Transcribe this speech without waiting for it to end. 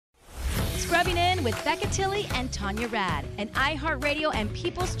Rubbing In with Becca Tilley and Tanya Rad, an iHeartRadio and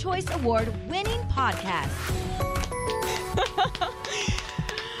People's Choice Award winning podcast.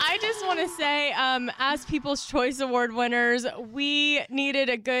 I just want to say, as People's Choice Award winners, we needed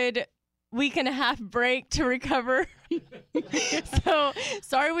a good week and a half break to recover. So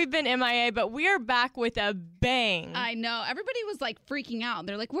sorry we've been MIA, but we are back with a bang. I know. Everybody was like freaking out.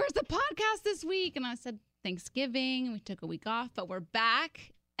 They're like, where's the podcast this week? And I said, Thanksgiving. We took a week off, but we're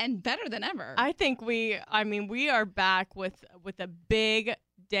back and better than ever. I think we are back with a big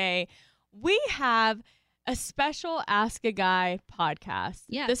day. We have a special Ask a Guy podcast.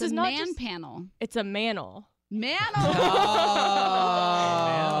 Yeah, this is a not man just, panel. It's a manel. Manel.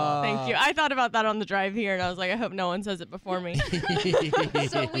 Thank you. I thought about that on the drive here, and I was like, I hope no one says it before me.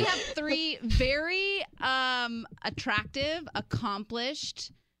 So we have three very attractive,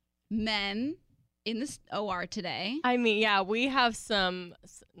 accomplished men in this OR today. I mean, yeah, we have some,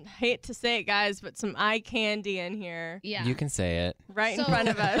 hate to say it, guys, but some eye candy in here. Yeah. You can say it. Right in front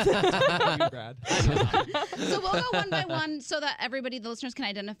of us. So we'll go one by one so that everybody, the listeners, can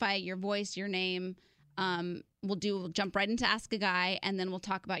identify your voice, your name. We'll jump right into Ask a Guy, and then we'll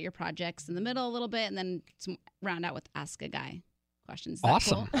talk about your projects in the middle a little bit, and then round out with Ask a Guy questions. Is that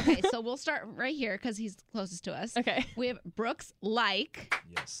Awesome. Cool? Okay, so we'll start right here because he's closest to us. Okay. We have Brooks Like.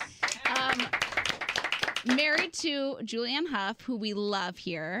 Yes. Married to Julianne Hough, who we love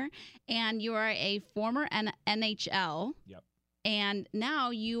here, and you are a former NHL. Yep. And now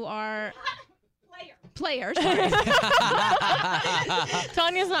you are player. Sorry.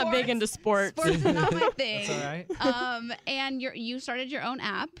 Tanya's not big into sports. Sports is not my thing. That's all right. And you started your own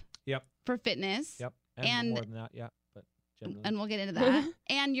app. Yep. For fitness. Yep. And- And more than that, yeah. But generally. And we'll get into that.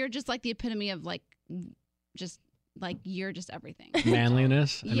 And you're just like the epitome of you're just everything.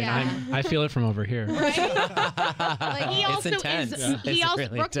 Manliness. Yeah. I feel it from over here. Right? He It's also intense. is. Yeah. He It's also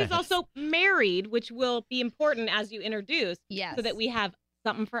really Brooks is intense. also married, which will be important as you introduce, Yes. so that we have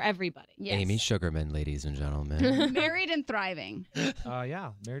something for everybody. Yes. Amy Sugarman, ladies and gentlemen. Married and thriving.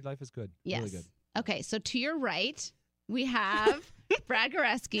 Yeah. Married life is good. Yes. Really good. Okay, so to your right, we have Brad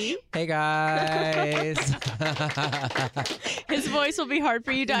Goreski. Hey, guys. His voice will be hard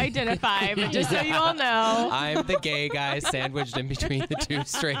for you to identify, but just so you all know. I'm the gay guy sandwiched in between the two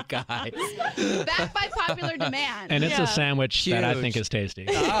straight guys. Back by popular demand. And it's Yeah. a sandwich that I Huge. think is tasty.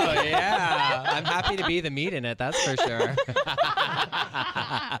 Oh, yeah. I'm happy to be the meat in it, that's for sure.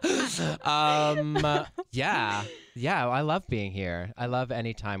 Yeah. Yeah, I love being here. I love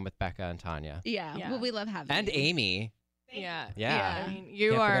any time with Becca and Tanya. Yeah. Yeah. Well, we love having And you. Amy. Yeah. Yeah. I mean,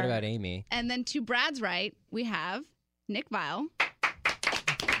 you Can't are. forget about Amy. And then to Brad's right, we have Nick Vile.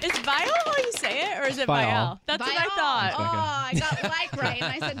 Is Vial how you say it, or is it Vial. Vial? That's what I Vial. thought. Oh, I got like right,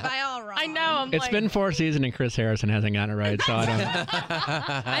 and I said Vile wrong. I know. I'm It's like, been 4 seasons and Chris Harrison hasn't gotten it right, so I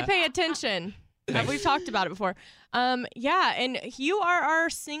don't. I pay attention. We've talked about it before. Yeah, and you are our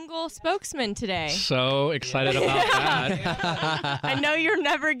single spokesman today. So excited about that. I know you're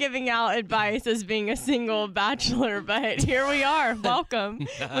never giving out advice as being a single bachelor, but here we are. Welcome.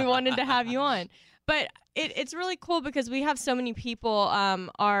 We wanted to have you on. But it's really cool because we have so many people,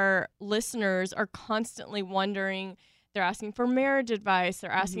 our listeners are constantly wondering, they're asking for marriage advice, they're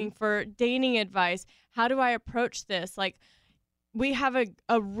asking for dating advice. How do I approach this? Like, we have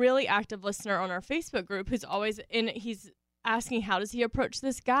a really active listener on our Facebook group who's always he's asking, how does he approach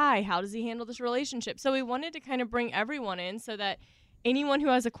this guy? How does he handle this relationship? So we wanted to kind of bring everyone in so that anyone who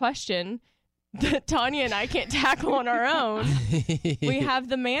has a question that Tanya and I can't tackle on our own, we have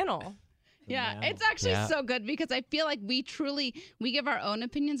the mantle. Yeah, Mantle. it's actually Yeah. so good because I feel like we give our own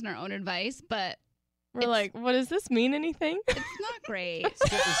opinions and our own advice, but We're like, what does this mean? Anything? it's not great. It's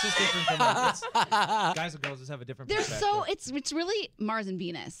just different from guys and girls just have a different They're perspective. so it's really Mars and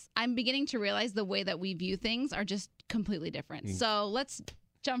Venus. I'm beginning to realize the way that we view things are just completely different. So let's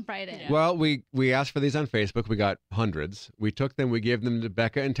jump right in. Well, we asked for these on Facebook. We got hundreds. We took them. We gave them to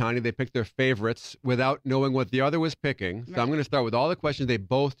Becca and Tanya. They picked their favorites without knowing what the other was picking. So I'm going to start with all the questions they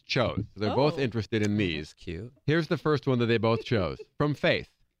both chose. They're both interested in these. Cute. Here's the first one that they both chose. From Faith.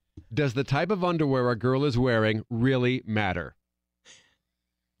 Does the type of underwear a girl is wearing really matter?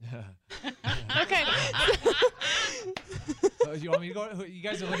 Okay. You want me to go? You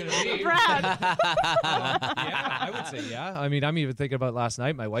guys are looking at me. Brad. Yeah, I would say yeah. I mean, I'm even thinking about last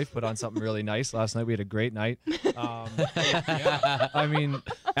night. My wife put on something really nice last night. We had a great night. Yeah, I mean,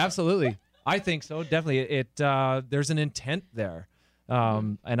 absolutely. I think so. Definitely. There's an intent there,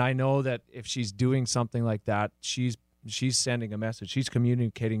 and I know that if she's doing something like that, she's sending a message. She's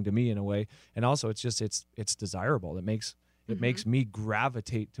communicating to me in a way, and also it's desirable. It makes it makes me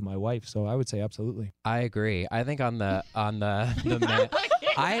gravitate to my wife. So I would say absolutely. I agree. I think on the man,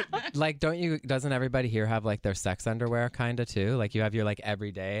 I like, doesn't everybody here have like their sex underwear kind of too? Like you have your like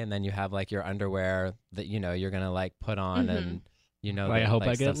everyday, and then you have like your underwear that you're gonna like put on and I hope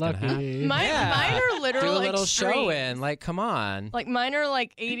I get stuff's gonna happen. lucky. Mine are literal Do a little show extremes. in. Like, come on. Like mine are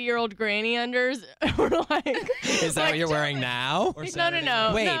like 80-year-old granny unders. Or like, Is that what you're wearing now?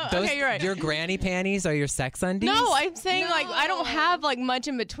 No. Wait, no, those okay, you're right. your granny panties are your sex undies? No, I'm saying like I don't have like much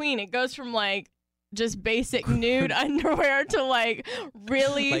in between. It goes from like just basic nude underwear to like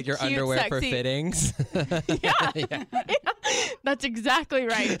really like your cute, underwear for sexy. fittings. Yeah. That's exactly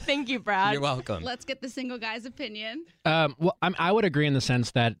right. Thank you, Brad. You're welcome. Let's get the single guy's opinion. Well, I would agree in the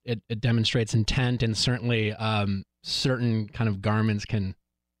sense that it demonstrates intent, and certainly certain kind of garments can,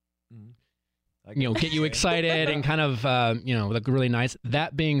 get you excited and kind of, look really nice.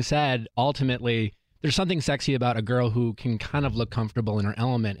 That being said, ultimately, there's something sexy about a girl who can kind of look comfortable in her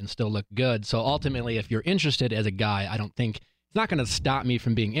element and still look good. So ultimately, if you're interested as a guy, I don't think it's not going to stop me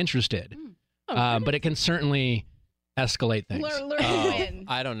from being interested, but it can certainly escalate things. Lure you in.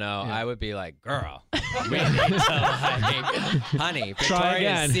 I don't know. Yeah. I would be like, girl, we need to, like, honey, Try Victoria's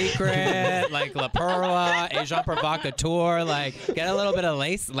again. Secret, like La Perla, Agent Provocateur, like get a little bit of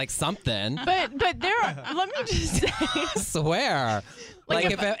lace, like something. But there are, let me just say, I swear.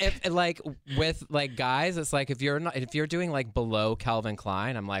 Like, Like if like with like guys, it's like if you're doing like below Calvin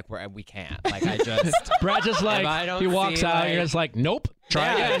Klein, I'm like we can't. Like I just Brad just If I don't he walks see, out, like- you're just like, nope,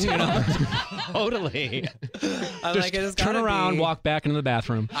 try Yeah, again. totally. I'm Just like, it has turn gotta around, be- walk back into the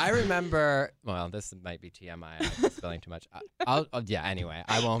bathroom. I remember. Well, this might be TMI. I'm spilling too much. Yeah. Anyway,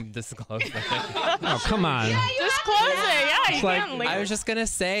 I won't disclose that. Oh, come on. just close it. Yeah, you like- can't leave. I was just gonna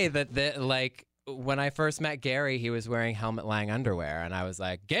say that like when I first met Gary, he was wearing Helmut Lang underwear, and I was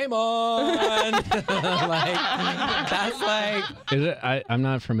like, "Game on!" Like that's like Is it? I'm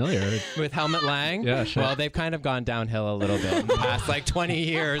not familiar. with Helmut Lang. Yeah, sure. Well, they've kind of gone downhill a little bit in the past like 20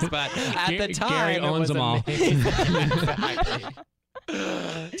 years, but at the Gary time, it owns was them all. amazing. Exactly.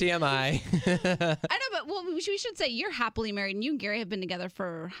 TMI. I know, but we should say you're happily married, and you and Gary have been together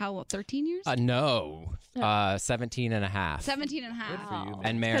for how, 13 years? No, 17 and a half. 17 and a half. Good for you, man.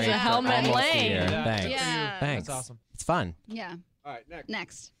 And married of for Helmut almost a Lang. year. Yeah. Thanks. Yeah. Thanks. That's awesome. It's fun. Yeah. All right, next.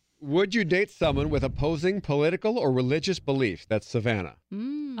 Next. Would you date someone with opposing political or religious beliefs? That's Savannah.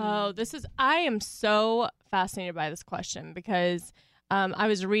 Oh, I am so fascinated by this question because I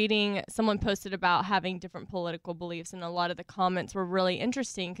was reading, someone posted about having different political beliefs, and a lot of the comments were really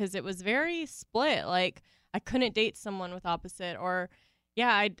interesting because it was very split. Like, I couldn't date someone with opposite, or,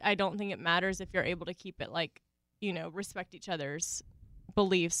 yeah, I don't think it matters if you're able to keep it, like, respect each other's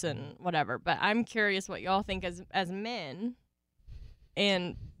beliefs and whatever. But I'm curious what y'all think as men.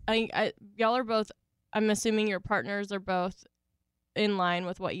 And y'all are both, I'm assuming your partners are both in line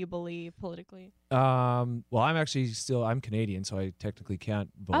with what you believe politically. Well, I'm Canadian, so I technically can't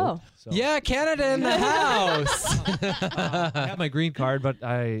vote. Oh. So. Yeah, Canada in the house. I have my green card, but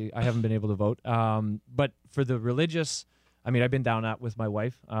I haven't been able to vote. But for the religious, I've been down that with my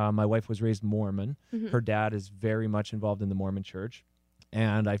wife. My wife was raised Mormon. Her dad is very much involved in the Mormon church.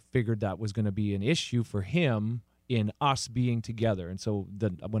 And I figured that was going to be an issue for him in us being together. And so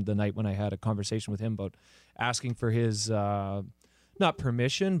the night when I had a conversation with him about asking for his, not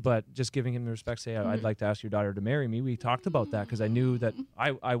permission, but just giving him the respect, say, I'd like to ask your daughter to marry me. We talked about that because I knew that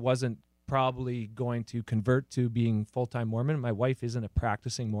I wasn't probably going to convert to being full-time Mormon. My wife isn't a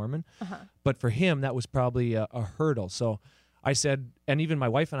practicing Mormon, but for him, that was probably a hurdle. So I said, and even my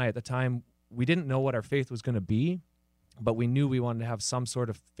wife and I at the time, we didn't know what our faith was going to be, but we knew we wanted to have some sort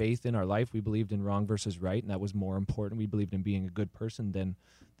of faith in our life. We believed in wrong versus right, and that was more important. We believed in being a good person than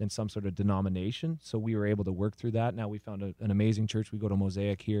some sort of denomination. So we were able to work through that. Now we found an amazing church. We go to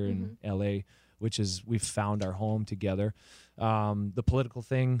Mosaic here in LA, we've found our home together. The political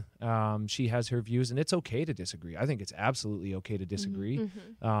thing, she has her views, and it's okay to disagree. I think it's absolutely okay to disagree.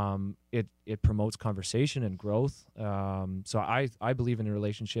 It promotes conversation and growth. So I believe in a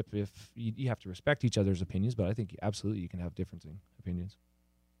relationship if you have to respect each other's opinions, but I think absolutely you can have different opinions.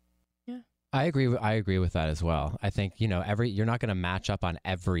 I agree with that as well. I think, you're not going to match up on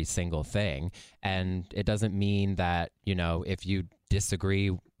every single thing. And it doesn't mean that, if you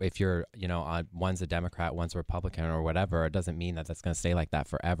disagree, if you're, one's a Democrat, one's a Republican or whatever, it doesn't mean that that's going to stay like that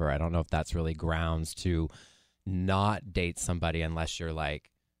forever. I don't know if that's really grounds to not date somebody unless you're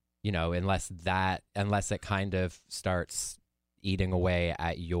like, unless it kind of starts eating away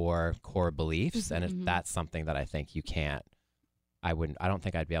at your core beliefs. And if that's something that I think you can't, I don't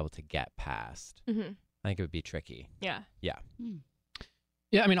think I'd be able to get past. I think it would be tricky. Yeah. Yeah.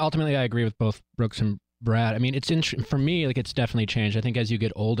 Yeah, ultimately, I agree with both Brooks and Brad. I mean, for me, like it's definitely changed. I think as you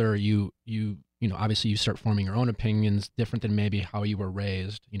get older, you know, obviously you start forming your own opinions, different than maybe how you were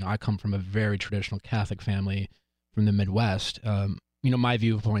raised. You know, I come from a very traditional Catholic family from the Midwest. You know, my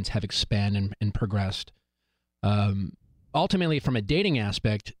viewpoints have expanded and progressed. Ultimately, from a dating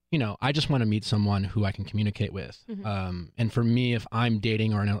aspect, you know, I just want to meet someone who I can communicate with. And for me, if I'm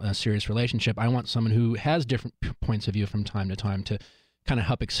dating or in a serious relationship, I want someone who has different points of view from time to time to kind of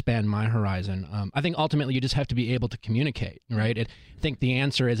help expand my horizon. I think ultimately you just have to be able to communicate, right? I think the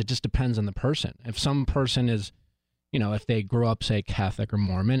answer is it just depends on the person. If some person is, you know, if they grew up, say, Catholic or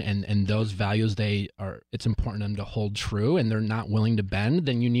Mormon, and those values it's important to them to hold true, and they're not willing to bend,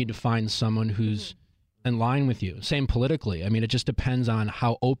 then you need to find someone who's in line with you. Same politically. I mean, it just depends on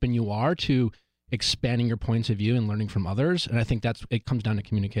how open you are to expanding your points of view and learning from others. And I think it comes down to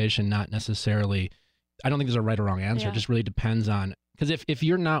communication, not necessarily, I don't think there's a right or wrong answer. It just really depends on, because if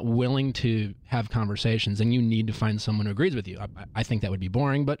you're not willing to have conversations, then you need to find someone who agrees with you. I think that would be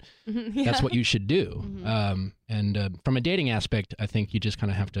boring, but that's what you should do. And from a dating aspect, I think you just kind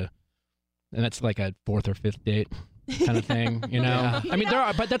of have to, and that's like a 4th or 5th date kind of thing, you know? I mean,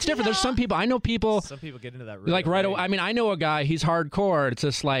 but that's different. There's some people Some people get into that like right away. I mean, I know a guy, he's hardcore. It's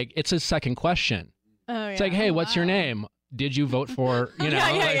just like, it's his second question. It's like, hey, what's your name? Did you vote for, you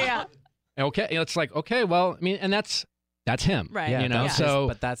know? Okay. It's like, okay, well, I mean, and that's him. Right. Yeah, you know,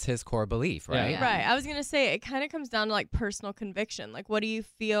 but that's his core belief, right? Right. I was going to say, it kind of comes down to like personal conviction. Like, what do you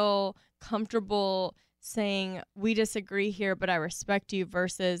feel comfortable saying, we disagree here, but I respect you,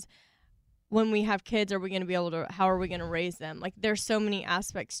 versus when we have kids, are we going to be able to, how are we going to raise them? Like, there's so many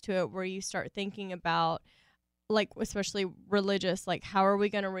aspects to it where you start thinking about, like, especially religious, like, how are we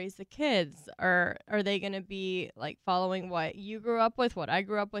going to raise the kids? Or are they going to be like following what you grew up with, what I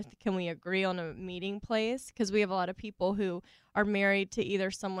grew up with? Can we agree on a meeting place? Because we have a lot of people who are married to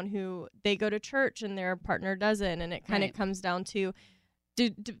either someone who they go to church and their partner doesn't. And it kind of comes down to,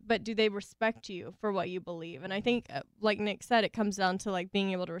 do they respect you for what you believe? And I think, like Nick said, it comes down to like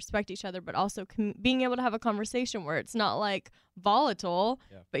being able to respect each other, but also being able to have a conversation where it's not like volatile,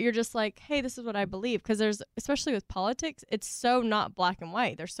 but you're just like, hey, this is what I believe. Because there's, especially with politics, it's so not black and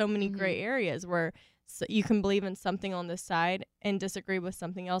white. There's so many gray areas where you can believe in something on this side and disagree with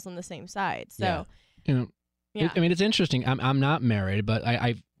something else on the same side. So, you know, I mean, it's interesting. I'm not married, but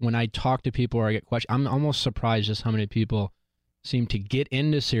when I talk to people or I get questions, I'm almost surprised just how many people seem to get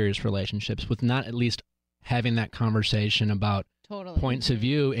into serious relationships with not at least having that conversation about points of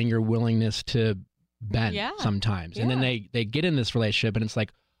view and your willingness to bend sometimes. And then they get in this relationship and it's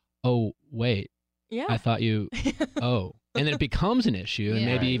like, oh, wait, I thought you, and then it becomes an issue, and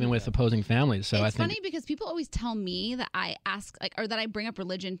maybe even with opposing families. So it's funny because people always tell me that I ask, like, or that I bring up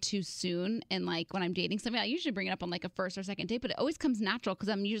religion too soon. And like when I'm dating somebody, I usually bring it up on like a first or second date, but it always comes natural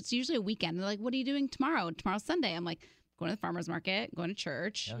because it's usually a weekend. They're like, what are you doing tomorrow? Tomorrow's Sunday. I'm like, going to the farmer's market, going to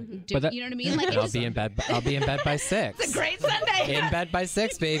church. You know what I mean? Like, I'll be in bed by 6. It's a great Sunday. In bed by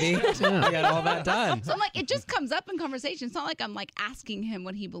 6, baby. I got all that done. So I'm like, it just comes up in conversation. It's not like I'm like asking him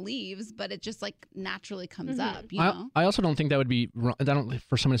what he believes, but it just like naturally comes up. You know? I also don't think that would be wrong. I don't,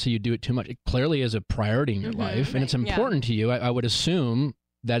 for someone to say you do it too much. It clearly is a priority in your life, and it's important to you. I would assume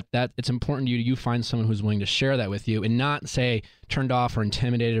that it's important to you. You find someone who's willing to share that with you, and not say turned off or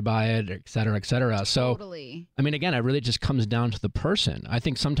intimidated by it, et cetera, et cetera. So, I mean, again, it really just comes down to the person. I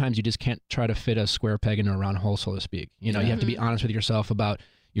think sometimes you just can't try to fit a square peg into a round hole, so to speak. You know, you have to be honest with yourself about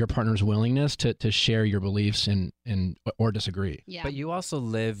your partner's willingness to share your beliefs and or disagree. Yeah. But you also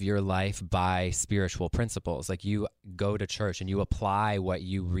live your life by spiritual principles. Like, you go to church and you apply what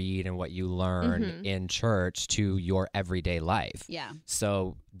you read and what you learn in church to your everyday life. Yeah.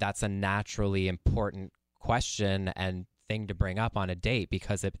 So that's a naturally important question and thing to bring up on a date,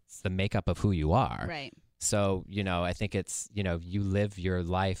 because it's the makeup of who you are. Right. So, you know, I think it's, you know, you live your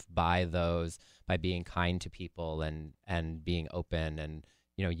life by being kind to people and being open, and,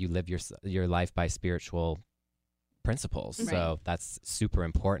 you know, you live your life by spiritual principles. Right. So that's super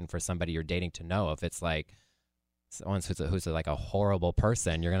important for somebody you're dating to know. If it's like someone who's like a horrible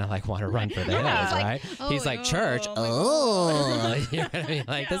person, you're gonna like want to run for the hills, right? Like, he's like, church. You're gonna be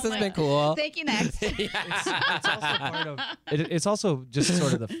like, this has been cool. Thank you. Next. It's also part of it's also just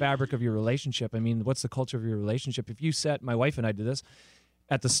sort of the fabric of your relationship. I mean, what's the culture of your relationship? If you set, my wife and I did this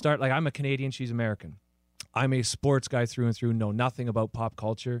at the start. Like, I'm a Canadian, she's American. I'm a sports guy through and through, know nothing about pop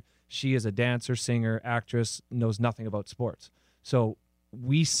culture. She is a dancer, singer, actress, knows nothing about sports. So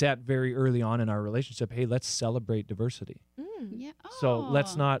we set very early on in our relationship, hey, let's celebrate diversity. Yeah. So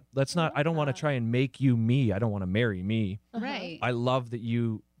let's not, I don't want to try and make you me. I don't want to marry me. Right. I love that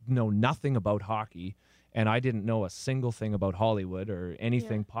you know nothing about hockey and I didn't know a single thing about Hollywood or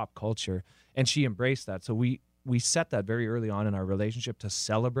anything pop culture, and she embraced that. So we set that very early on in our relationship to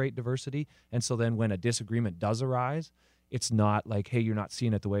celebrate diversity. And so then when a disagreement does arise, it's not like, hey, you're not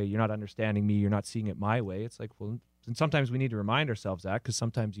seeing it the way, you're not understanding me, you're not seeing it my way. It's like, well, and sometimes we need to remind ourselves that, because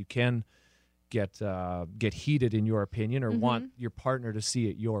sometimes you can get heated in your opinion or want your partner to see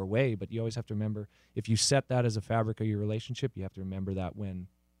it your way. But you always have to remember, if you set that as a fabric of your relationship, you have to remember that when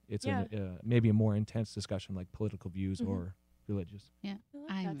it's maybe a more intense discussion like political views or religious. Yeah.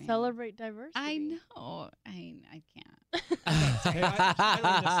 I like that. Celebrate diversity. I know. I can't. Hey, I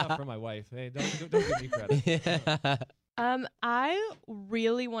learned this stuff from my wife. Hey, don't give me credit. I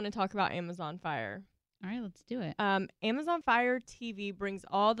really want to talk about Amazon Fire. All right, let's do it. Amazon Fire TV brings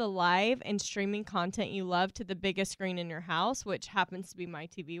all the live and streaming content you love to the biggest screen in your house, which happens to be my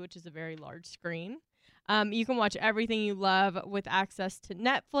TV, which is a very large screen. You can watch everything you love with access to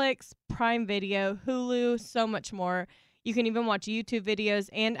Netflix, Prime Video, Hulu, so much more. You can even watch YouTube videos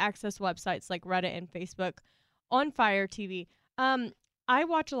and access websites like Reddit and Facebook on Fire TV. I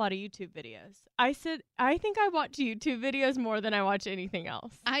watch a lot of YouTube videos. I think I watch YouTube videos more than I watch anything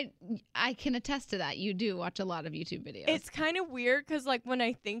else. I can attest to that. You do watch a lot of YouTube videos. It's kind of weird because, like, when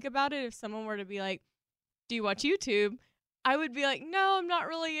I think about it, if someone were to be like, do you watch YouTube? I would be like, no, I'm not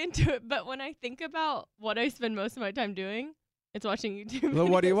really into it. But when I think about what I spend most of my time doing, it's watching YouTube Well, videos.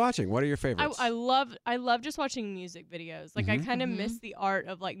 what are you watching? What are your favorites? I love just watching music videos. Like, I kind of miss the art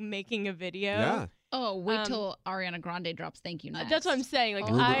of, like, making a video. Yeah. Oh, wait till Ariana Grande drops Thank You Next. That's what I'm saying. Like,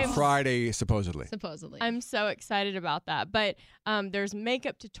 Ruben Friday, supposedly. I'm so excited about that. But there's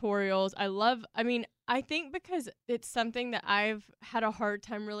makeup tutorials. I think because it's something that I've had a hard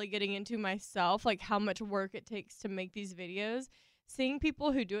time really getting into myself, like how much work it takes to make these videos. Seeing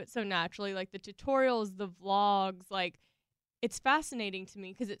people who do it so naturally, like the tutorials, the vlogs, like, it's fascinating to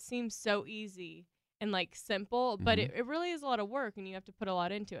me because it seems so easy and, like, simple, but it really is a lot of work and you have to put a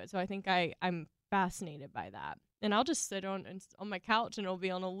lot into it. So I think I'm fascinated by that. And I'll just sit on my couch and it'll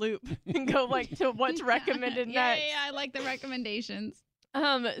be on a loop and go, like, to what's recommended next. Yeah, I like the recommendations.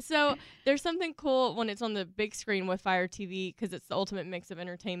 So there's something cool when it's on the big screen with Fire TV because it's the ultimate mix of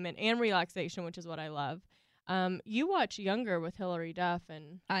entertainment and relaxation, which is what I love. You watch Younger with Hilary Duff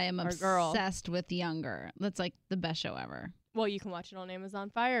and I am our girl. obsessed with Younger. That's like the best show ever. Well, you can watch it on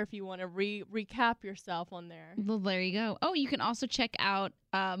Amazon Fire if you want to recap yourself on there. Well, there you go. Oh, you can also check out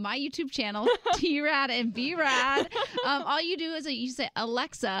my YouTube channel, T-Rad and B-Rad. All you do is you say,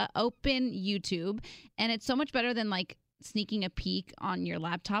 Alexa, open YouTube. And it's so much better than, like, sneaking a peek on your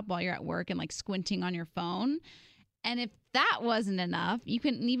laptop while you're at work and, like, squinting on your phone. And if that wasn't enough, you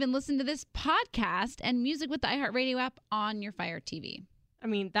can even listen to this podcast and music with the iHeartRadio app on your Fire TV. I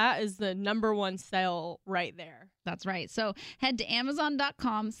mean, that is the #1 sale right there. That's right. So head to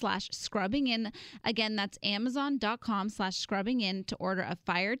Amazon.com/scrubbingin. Again, that's Amazon.com/scrubbingin to order a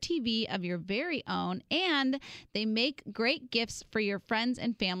Fire TV of your very own. And they make great gifts for your friends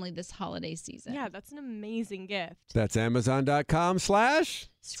and family this holiday season. Yeah, that's an amazing gift. That's Amazon.com/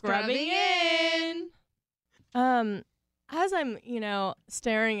 Scrubbing in. As I'm,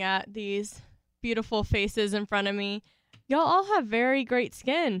 staring at these beautiful faces in front of me, y'all all have very great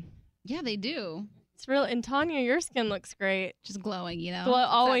skin. Yeah, they do. It's real. And Tanya, your skin looks great. Just glowing,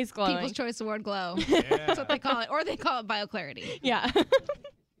 always glowing. People's Choice Award glow. Yeah. That's what they call it. Or they call it BioClarity. Yeah.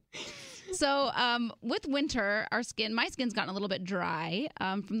 So with winter, my skin's gotten a little bit dry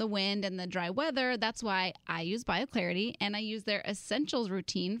from the wind and the dry weather. That's why I use BioClarity, and I use their Essentials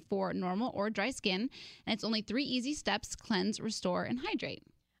routine for normal or dry skin. And it's only 3 easy steps: cleanse, restore, and hydrate.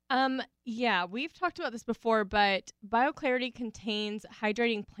 Yeah, we've talked about this before, but BioClarity contains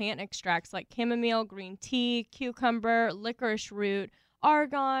hydrating plant extracts like chamomile, green tea, cucumber, licorice root,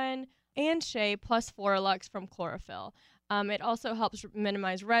 argan, and shea, plus Floralux from chlorophyll. It also helps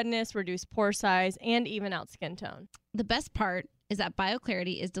minimize redness, reduce pore size, and even out skin tone. The best part is that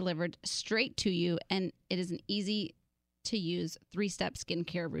BioClarity is delivered straight to you, and it is an easy-to-use 3-step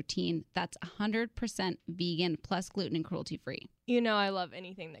skincare routine that's 100% vegan, plus gluten and cruelty-free. I love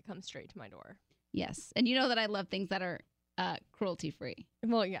anything that comes straight to my door. Yes, and you know that I love things that are cruelty-free.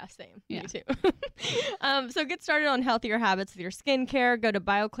 Well, yeah, same. Yeah. Me too. So get started on healthier habits with your skincare. Go to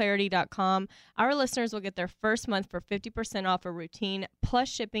bioclarity.com. Our listeners will get their first month for 50% off a routine, plus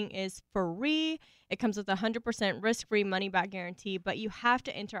shipping is free. It comes with a 100% risk-free money-back guarantee, but you have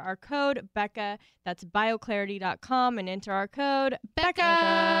to enter our code, Becca. That's bioclarity.com and enter our code,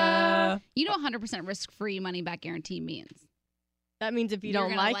 Becca. You know 100% risk-free money-back guarantee means? That means if you You're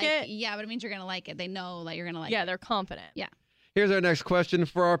don't gonna like it. Yeah, but it means you're going to like it. They know that you're going to like it. Yeah, they're confident. Yeah. Here's our next question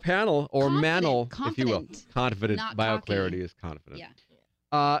for our panel, or Confident, manel, if you will. confident. Confident. Not BioClarity cocky. is confident. Yeah.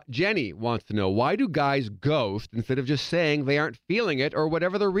 Jenny wants to know, why do guys ghost instead of just saying they aren't feeling it or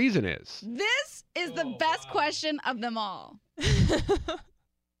whatever the reason is? This is the best question of them all.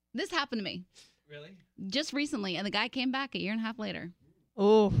 This happened to me. Really? Just recently, and the guy came back a year and a half later.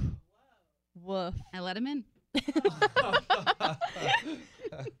 Oh, woof. I let him in.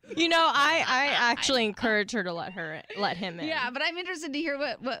 You know, I actually encourage her to let him in. Yeah, but I'm interested to hear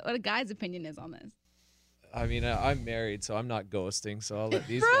what a guy's opinion is on this. I mean, I'm married, so I'm not ghosting. So I'll let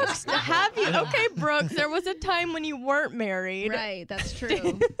these Brooks, guys. have you? Okay, Brooks, there was a time when you weren't married. Right, that's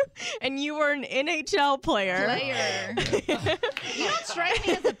true. And you were an NHL player. You don't strike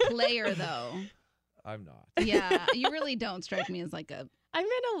me as a player, though. I'm not. Yeah, you really don't strike me as like a... I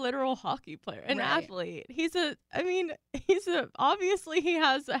meant a literal hockey player, an Right. athlete. Obviously he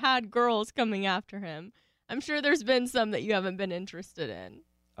has had girls coming after him. I'm sure there's been some that you haven't been interested in.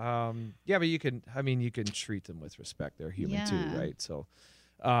 Yeah, but you can treat them with respect. They're human too, Yeah. right? So,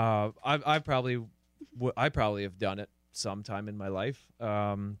 I probably have done it sometime in my life.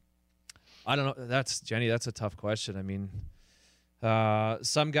 I don't know. That's a tough question. I mean,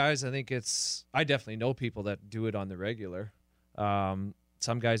 some guys, I definitely know people that do it on the regular.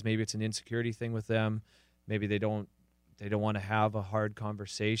 Some guys, maybe it's an insecurity thing with them. Maybe they don't want to have a hard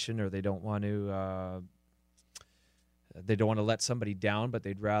conversation, or they don't want to let somebody down, but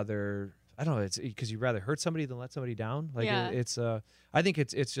they'd rather, I don't know, it's because you'd rather hurt somebody than let somebody down. Like Yeah. I think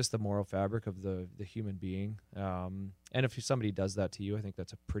it's just the moral fabric of the human being. And if somebody does that to you, I think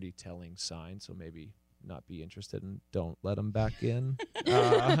that's a pretty telling sign. So maybe not be interested and don't let them back in.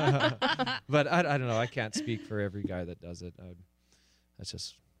 But I don't know. I can't speak for every guy that does it.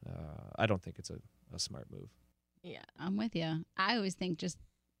 I don't think it's a smart move. Yeah. I'm with you. I always think just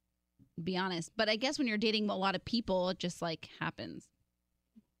be honest. But I guess when you're dating a lot of people, it just like happens.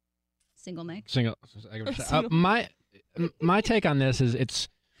 Single Nick? Single. My take on this is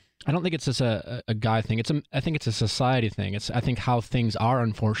I don't think it's just a guy thing. I think it's a society thing. I think how things are,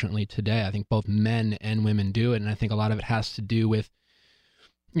 unfortunately, today. I think both men and women do it, and I think a lot of it has to do with,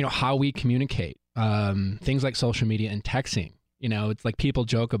 how we communicate. Things like social media and texting. It's like people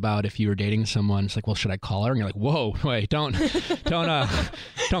joke about if you were dating someone, it's like, well, should I call her? And you're like, whoa, wait, don't,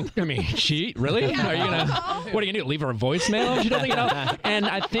 cheat? Really? Are you what are you gonna do? Leave her a voicemail? If she doesn't, And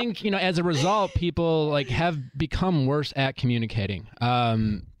I think, as a result, people have become worse at communicating.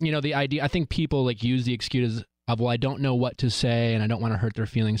 The idea, I think people use the excuse of, well, I don't know what to say and I don't want to hurt their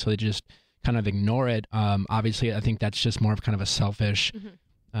feelings, so they just kind of ignore it. Obviously, I think that's just more of kind of a selfish.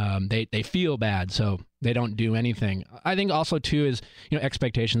 They feel bad, so they don't do anything. I think also too is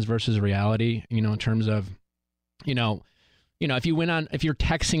expectations versus reality. In terms of if you're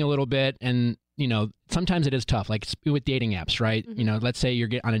texting a little bit, and sometimes it is tough. Like with dating apps, right? Mm-hmm. Let's say you're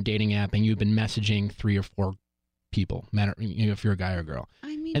on a dating app and you've been messaging 3 or 4 people, if you're a guy or a girl,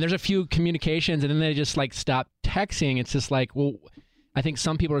 and there's a few communications, and then they just stop texting. It's just well, I think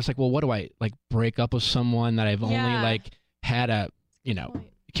some people are just well, what do I break up with someone that I've only had a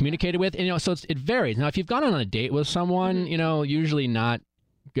communicated with, and so it varies. Now, if you've gone on a date with someone, usually not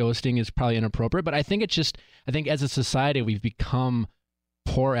ghosting is probably inappropriate, but I think as a society we've become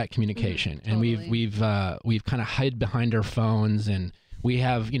poor at communication, and we've kind of hid behind our phones, and we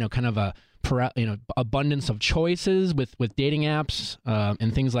have kind of a abundance of choices with dating apps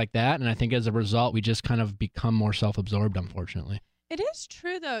and things like that, and I think as a result we just kind of become more self-absorbed, unfortunately. It is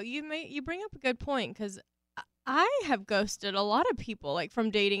true though. You bring up a good point, because I have ghosted a lot of people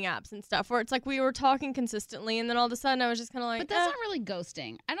from dating apps and stuff, where it's we were talking consistently, and then all of a sudden I was just kind of But that's not really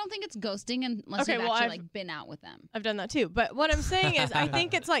ghosting. I don't think it's ghosting unless you've actually been out with them. I've done that too. But what I'm saying is I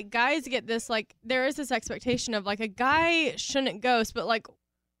think it's guys get this, there is this expectation of a guy shouldn't ghost, but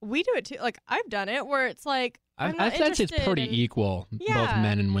we do it too. I've done it where it's I'm not I think it's pretty equal, both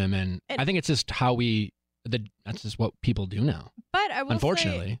men and women. I think it's just how that's just what people do now. But I will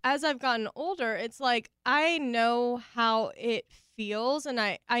unfortunately say, as I've gotten older, it's I know how it feels, and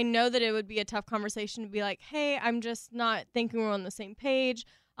I know that it would be a tough conversation to be hey, I'm just not thinking we're on the same page.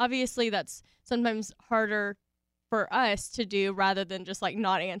 Obviously, that's sometimes harder for us to do rather than just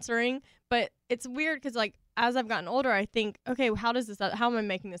not answering. But it's weird because as I've gotten older, I think, okay, how am I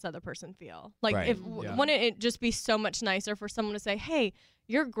making this other person feel? Right. Wouldn't it just be so much nicer for someone to say, hey,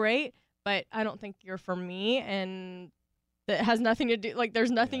 you're great, but I don't think you're for me, and that has nothing to do, there's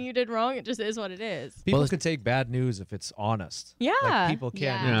nothing you did wrong. It just is what it is. People can take bad news if it's honest. Yeah. People can.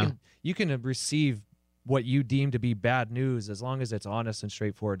 Yeah. You can receive what you deem to be bad news, as long as it's honest and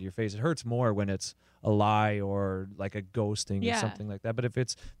straightforward to your face. It hurts more when it's a lie or like a ghosting or something like that. But if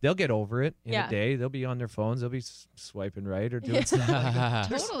they'll get over it in a day. They'll be on their phones. They'll be swiping right or doing stuff like that.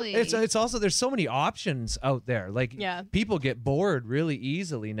 Totally. It's also, there's so many options out there. Like people get bored really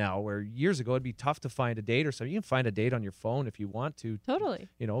easily now, where years ago it'd be tough to find a date or something. You can find a date on your phone if you want to. Totally.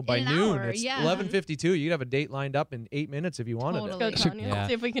 You know, by noon, it's 11:52. You'd have a date lined up in 8 minutes if you wanted it. Let's go, Tanya.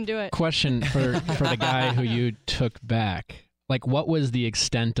 See if we can do it. Question for the guy who you took back. Like, what was the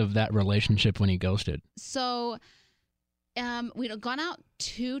extent of that relationship when he ghosted? So, we'd gone out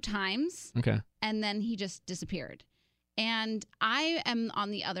 2 times. Okay. And then he just disappeared. And I am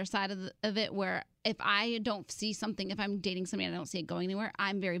on the other side of it, where if I don't see something, if I'm dating somebody and I don't see it going anywhere,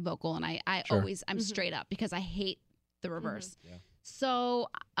 I'm very vocal, and I always, I'm straight up, because I hate the reverse. Yeah. So,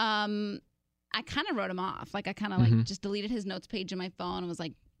 I kind of wrote him off. Like, I kind of like just deleted his notes page in my phone and was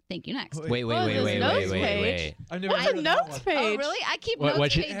like, thank you, next. Wait. I've never What's heard a of that notes one. page? Oh, really? I keep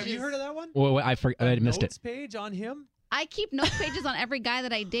notes pages. Have you heard of that one? Well, I missed Notes it. page on him? I keep notes pages on every guy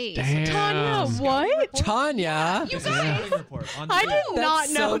that I date. Damn. Tanya, what? Tanya. You This is a guys. scouting report on I the did web. not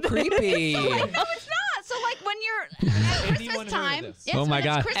That's know so this. creepy. No, it's not. So, like, when you're at Anyone Christmas heard of time. this? Yes, Oh my when it's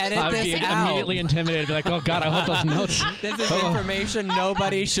God. Christmas Edit I time. would this be out. immediately intimidated. Be like, oh God, I hope those notes. This is information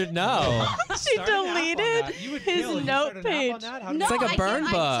nobody should know. She Start an app on deleted that. You would his kill if you note started an app page. on that. How do No, you- It's like a burn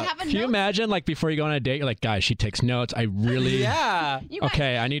I book. have a Can you note- imagine, like, before you go on a date, you're like, guys, she takes notes. I really. Yeah. You guys,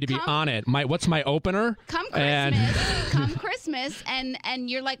 Okay, I need to be come- on it. What's my opener? Come And- Christmas, and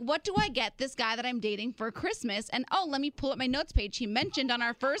you're like, what do I get this guy that I'm dating for Christmas? And let me pull up my notes page. He mentioned on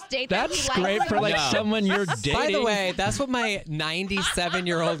our first date That's that he great likes for like No. someone you're dating. By the way, that's what my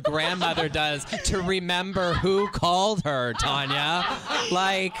 97-year-old grandmother does to remember who called her, Tanya.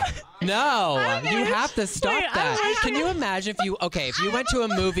 Like, no, you have to stop that. Can you imagine if you went to a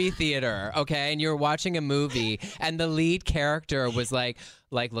movie theater, okay, and you're watching a movie and the lead character was like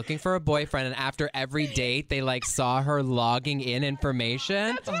looking for a boyfriend, and after every date they like saw her logging in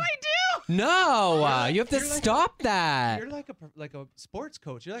information? That's what I do. No, you have to You're like stop that. You're like a sports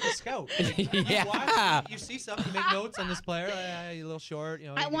coach. You're like a scout. Yeah. You watch, you see something, you make notes on this player. You're a little short. You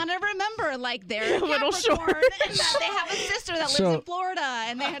know. I you want to remember, like, they're a little Capricorn, short. and that they have a sister that lives So- in Florida,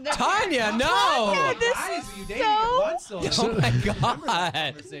 and they have their Tanya, no. Tanya, this guys, is you dated so- once, so Oh my remember that God.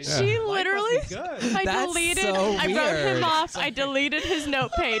 conversation. She Life must literally, be good. I That's deleted, so I wrote him weird. off, I deleted his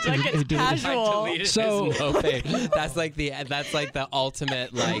note page, like it's casual. So- That's like the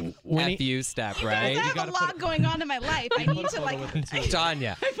ultimate like When he- FU step, I right? have a gotta lot going on in my life. I need to, like,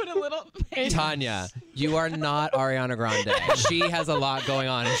 Tanya, I put a little. Tanya, you are not Ariana Grande. She has a lot going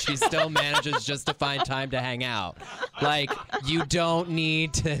on, and she still manages just to find time to hang out. Like, you don't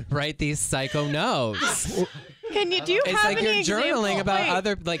need to write these psycho notes. Can you do you It's have like any you're journaling example? about Wait,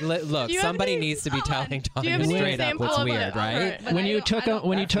 other look. Do you have Somebody any- needs to be Hold on. telling do you Tanya have any straight up example what's of weird, it? right? But When I you don't- took I him, don't-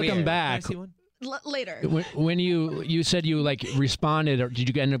 when you took him Weird. back, Can I see one? Later. when you said you like responded, or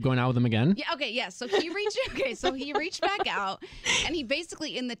did you end up going out with him again? Yeah. Okay. Yes. So he reached. Okay. So he reached back out, and he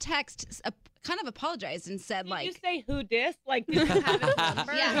basically in the text kind of apologized and said, Did like, you say who dis? Like, did you have his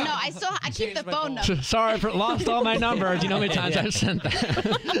number? yeah, no, I keep changed the my phone phone. number. Sorry, I lost all my numbers. You know how many times I've sent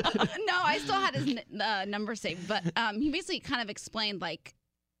that? No, I still had his number saved, but he basically kind of explained like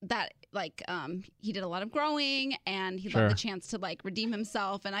that, like he did a lot of growing and he Sure. loved the chance to like redeem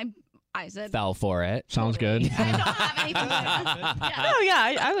himself, and I said, Fell for it. Sounds good. I don't have anything. Yeah. Oh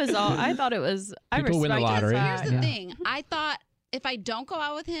yeah, I thought it was. I People win the respected lottery. that. Here's the Yeah. thing. I thought if I don't go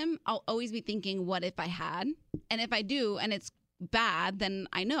out with him, I'll always be thinking, what if I had? And if I do, and it's bad, then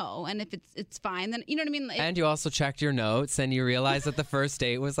I know. And if it's fine, then you know what I mean? And you also checked your notes, and you realized that the first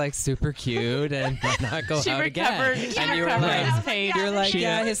date was like super cute, and why not go She out recovered. again? She And you were recovered like, his page. you're like, She-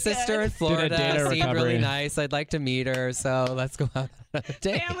 yeah, his sister in Florida data seemed recovery. really nice. I'd like to meet her, so let's go out on a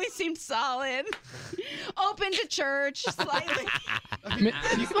date. Family seemed solid. Open to church slightly. You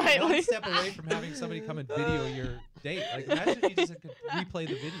could be one Slightly. step away from having somebody come and video your date. Like, imagine if you just could replay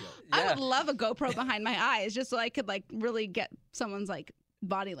the video. I would love a GoPro behind my eyes just so I could like really get someone's like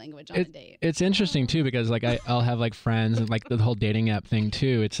body language on a date. It's interesting too because like I'll have like friends and like the whole dating app thing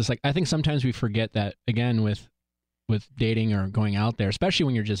too. It's just like I think sometimes we forget that again with dating or going out there, especially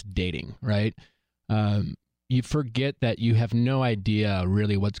when you're just dating, right? You forget that you have no idea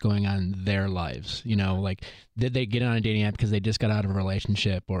really what's going on in their lives. You know, like did they get on a dating app because they just got out of a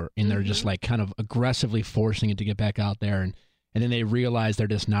relationship, and they're just like kind of aggressively forcing it to get back out there, and then they realize they're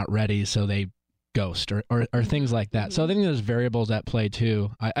just not ready, so they ghost or things like that. So I think there's variables at play too.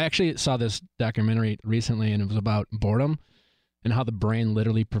 I actually saw this documentary recently, and it was about boredom and how the brain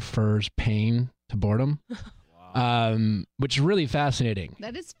literally prefers pain to boredom. which is really fascinating.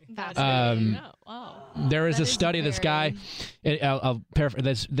 That is fascinating. Wow. There is That a is study. This guy, I'll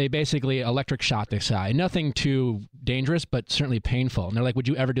paraphrase. They basically electric shot this guy. Nothing too dangerous, but certainly painful. And they're like, "Would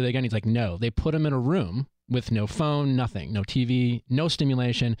you ever do that again?" He's like, "No." They put him in a room with no phone, nothing, no TV, no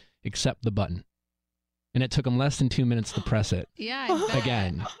stimulation except the button. And it took him less than 2 minutes to press it Yeah. I bet.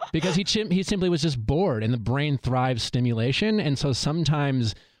 again because he simply was just bored, and the brain thrives stimulation. And so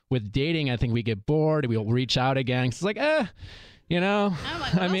sometimes with dating, I think we get bored. We'll reach out again. It's like, you know, I'm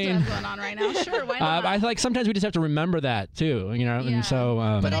like, what else do I have going on right now? Sure, why not? I like sometimes we just have to remember that too, you know. Yeah. And so,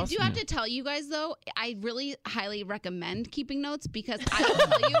 But I do have to tell you guys, though, I really highly recommend keeping notes because I will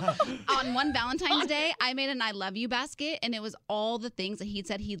tell you, on one Valentine's Day, I made an I love you basket, and it was all the things that he'd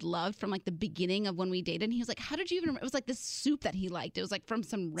said he'd loved from like the beginning of when we dated. And he was like, how did you even remember? It was like this soup that he liked. It was like from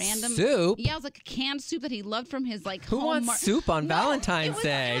some random Soup? Yeah, it was like a canned soup that he loved from his like Who Hallmark- wants soup on No, Valentine's it was-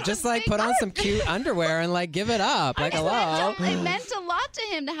 Day? it was Just a like big- put on some cute underwear and like give it up. Like, hello. It meant a lot to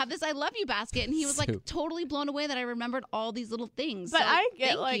him to have this I love you basket, and he was like Soup. totally blown away that I remembered all these little things. But So, I get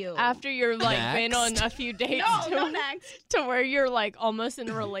thank like you. after you're like been on Next. a few dates no next. to where you're like almost in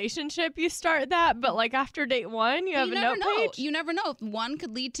a relationship, you start that. But like after date one, you have You a never note know. page. You never know if one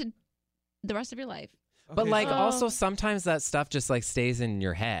could lead to the rest of your life. But like so- also sometimes that stuff just like stays in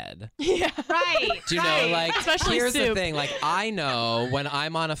your head. Yeah. Right. Do you know, right. like, Especially here's the soup. thing, like, I know when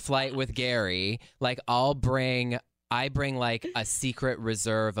I'm on a flight with Gary, like, I bring like a secret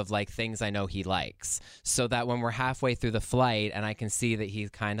reserve of like things I know he likes, so that when we're halfway through the flight and I can see that he's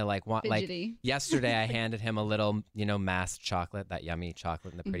kind of like Fidgety. yesterday I handed him a little, masked chocolate, that yummy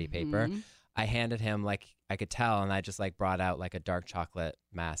chocolate in the pretty paper. Mhm. I handed him like I could tell, and I just like brought out like a dark chocolate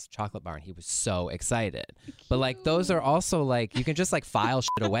masked chocolate bar, and he was so excited. But like those are also like you can just like file shit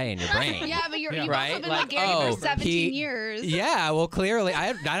away in your brain. Yeah, but you've Right? also been Like, with Gary oh, for 17 years. Yeah, well, clearly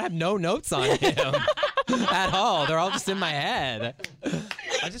I have no notes on him at all. They're all just in my head.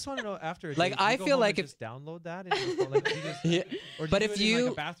 I just want to know after. Like, I feel like if- just download that, and just, like, you just, Yeah, or do but you if do it in, you-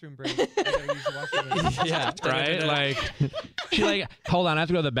 like a bathroom break, like I use the washroom. Yeah, right? Like, she like, hold on, I have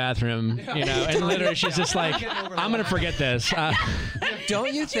to go to the bathroom, you know, and literally she's just like, I'm gonna forget this.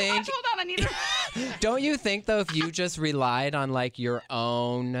 Don't you think? Hold on, I need to. Don't you think though, if you just relied on like your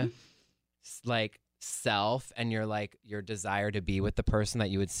own, like self and your desire to be with the person, that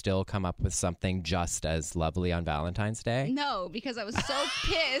you would still come up with something just as lovely on Valentine's Day? No, because I was so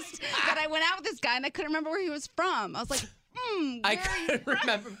pissed that I went out with this guy and I couldn't remember where he was from. I was like, I where are you couldn't from?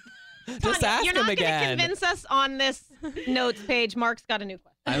 remember. Just Tanya, ask you're him not going to again. convince us on this notes page. Mark's got a new question.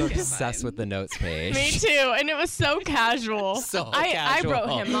 I'm obsessed with the notes page. Me too, and it was so casual. So I wrote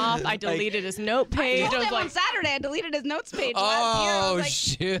casual. him off. I deleted his note page. I I was told him on like, Saturday I deleted his notes page last year. I Oh was like,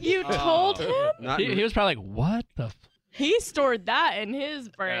 shoot! you told him? Not he was probably like, what the? He stored that in his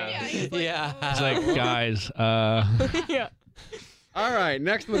brain. yeah, he's like, Yeah. It's like, guys, Yeah. All right,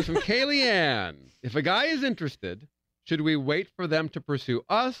 next one is from Kaylee Ann. If a guy is interested, should we wait for them to pursue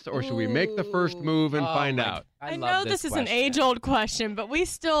us, or should we make the first move and Oh find my- out? I love know this is an question. age-old question, but we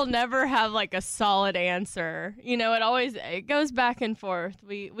still never have like a solid answer. You know, it goes back and forth.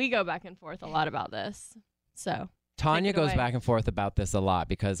 We go back and forth a lot about this. So Tanya Take it goes away. back and forth about this a lot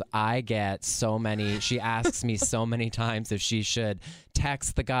because I get so many. She asks me so many times if she should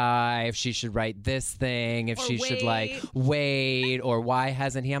text the guy, if she should write this thing, if Or she should like wait, or why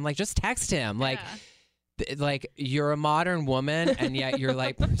hasn't he? I'm like, just text him. Like, like you're a modern woman, and yet you're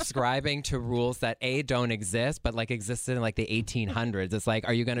like prescribing to rules that don't exist, but like existed in like the 1800s. It's like,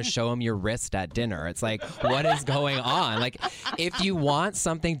 are you going to show him your wrist at dinner? It's like, what is going on? Like, if you want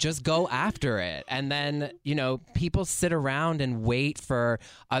something, just go after it. And then, people sit around and wait for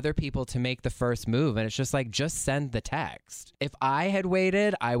other people to make the first move. And it's just like, just send the text. If I had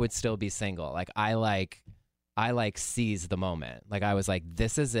waited, I would still be single. Like, I seized the moment. Like, I was like,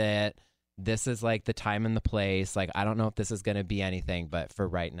 this is it. This is like the time and the place. Like, I don't know if this is going to be anything, but for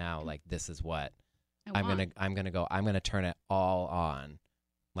right now, like, this is what I'm going to turn it all on.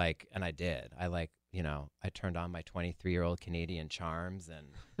 Like, and I did. I turned on my 23-year-old Canadian charms,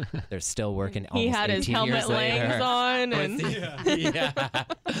 and they're still working. he almost had his 18 years helmet later. legs on, and Yeah.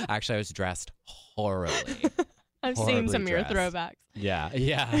 Actually, I was dressed horribly. I've seen horribly some of your dressed. throwbacks.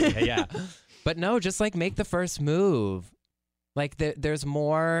 Yeah. But no, just like make the first move. Like there's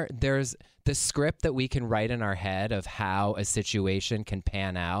more. There's the script that we can write in our head of how a situation can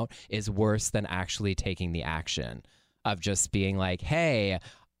pan out is worse than actually taking the action of just being like, hey,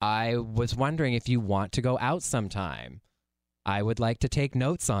 I was wondering if you want to go out sometime. I would like to take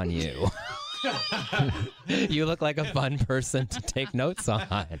notes on you. You look like a fun person to take notes on.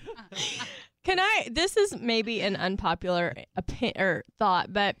 This is maybe an unpopular opinion or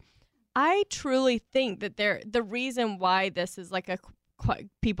thought, but I truly think that the reason why this is like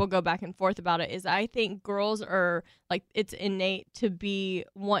people go back and forth about it is I think girls are like, it's innate to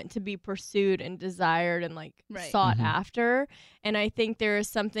want to be pursued and desired and like sought after. And I think there is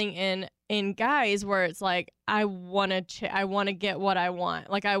something in guys where it's like, I want to get what I want.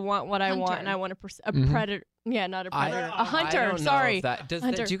 Like I want what I want, and I want to pursue a predator. Yeah, not a predator. A hunter. Sorry.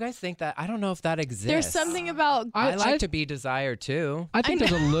 Do you guys think that? I don't know if that exists. There's something about. I like to be desired too. I think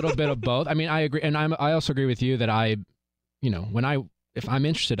there's a little bit of both. I mean, I agree, and I also agree with you that if I'm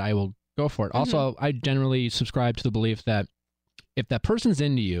interested, I will go for it. Also, I generally subscribe to the belief that if that person's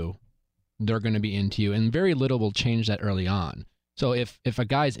into you, they're going to be into you, and very little will change that early on. So if a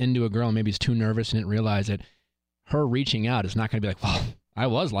guy's into a girl and maybe he's too nervous and didn't realize it, her reaching out is not going to be like, well, I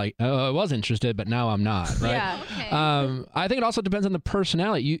was interested, but now I'm not, right? Yeah, okay. I think it also depends on the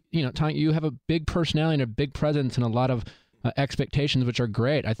personality. Tanya, you have a big personality and a big presence and a lot of expectations, which are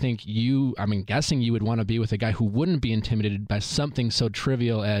great. I think guessing you would want to be with a guy who wouldn't be intimidated by something so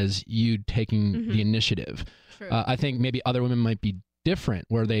trivial as you taking the initiative. True. I think maybe other women might be different,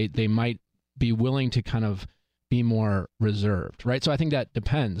 where they might be willing to kind of be more reserved, right? So I think that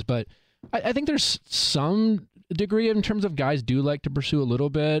depends. But I think there's some degree in terms of guys do like to pursue a little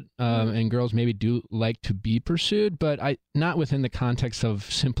bit, and girls maybe do like to be pursued, but not within the context of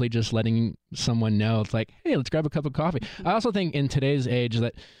simply just letting someone know. It's like, hey, let's grab a cup of coffee. I also think in today's age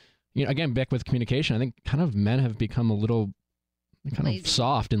that, again, back with communication, I think kind of men have become a little kind of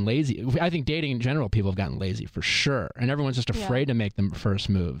soft and lazy. I think dating in general, people have gotten lazy for sure, and everyone's just afraid to make the first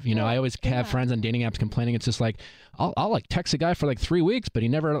move. I always have friends on dating apps complaining. It's just like I'll like text a guy for like 3 weeks, but he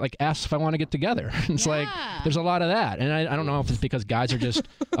never like asks if I want to get together. It's like there's a lot of that, and I don't know if it's because guys are just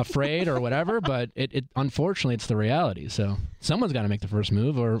afraid or whatever, but it unfortunately it's the reality. So someone's got to make the first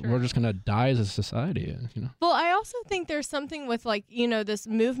move, or we're just gonna die as a society. Well, I also think there's something with like this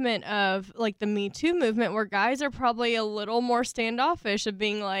movement of like the Me Too movement where guys are probably a little more standoffish of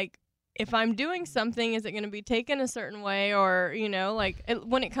being like, if I'm doing something, is it going to be taken a certain way? Or,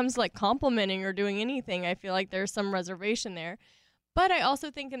 when it comes to like complimenting or doing anything, I feel like there's some reservation there. But I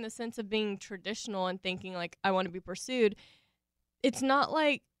also think in the sense of being traditional and thinking like, I want to be pursued, it's not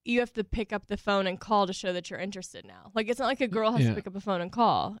like you have to pick up the phone and call to show that you're interested now. Like, it's not like a girl has to pick up a phone and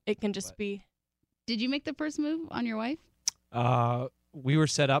call. It can just be. Did you make the first move on your wife? We were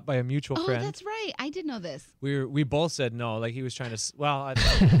set up by a mutual friend. Oh, that's right. I did know this. We both said no. Like he was trying to. Well, I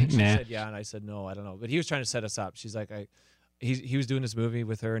think she said yeah, and I said no. I don't know, but he was trying to set us up. She's like, he was doing this movie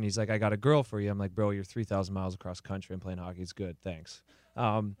with her, and he's like, I got a girl for you. I'm like, bro, you're 3,000 miles across country. I'm playing hockey. It's good. Thanks.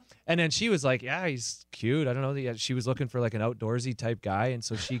 And then she was like, yeah, he's cute. I don't know. She was looking for like an outdoorsy type guy, and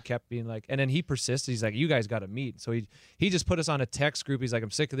so she kept being like, and then he persisted. He's like, you guys got to meet. So he just put us on a text group. He's like,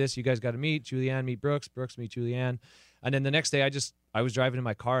 I'm sick of this. You guys got to meet. Julianne, meet Brooks. Brooks, meet Julianne. And then the next day, I was driving in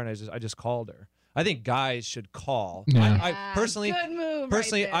my car and I just called her. I think guys should call. Yeah. I personally, good move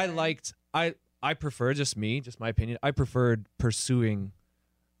personally, right I prefer, just my opinion. I preferred pursuing,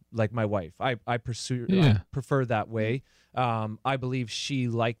 like my wife. I prefer that way. I believe she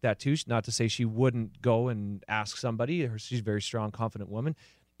liked that too. Not to say she wouldn't go and ask somebody. She's a very strong, confident woman.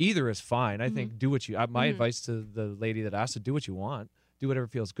 Either is fine. I think do what you. My advice to the lady that asked to do what you want. Do whatever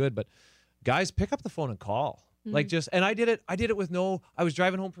feels good. But guys, pick up the phone and call. Like and I did it with I was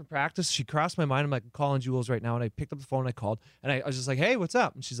driving home from practice. She crossed my mind. I'm like, I'm calling Jules right now. And I picked up the phone and I called. And I was just like, hey, what's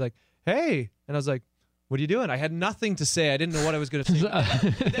up? And she's like, hey. And I was like, what are you doing? I had nothing to say. I didn't know what I was going to say.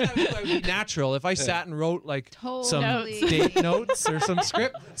 But then I would be natural. If I sat and wrote like some date notes or some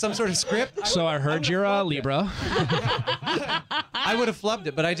sort of script. So I heard you're a Libra. I would have flubbed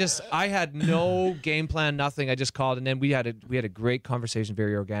it, but I had no game plan, nothing. I just called, and then we had a great conversation,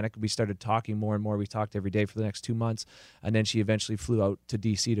 very organic. We started talking more and more. We talked every day for the next 2 months, and then she eventually flew out to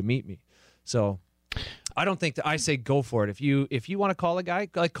DC to meet me. So I don't think that I say go for it. If you want to call a guy,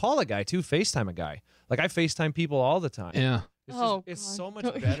 like call a guy too. FaceTime a guy. Like I FaceTime people all the time. Yeah. It's so much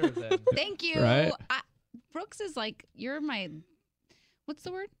better than. Thank you. Right? Brooks is like, you're my, what's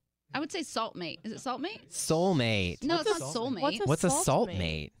the word? I would say saltmate. Is it saltmate? Soulmate. No, it's not soulmate. What's a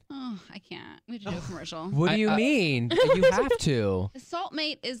saltmate? Oh, I can't. We have to do a commercial. What do you mean? You have to. A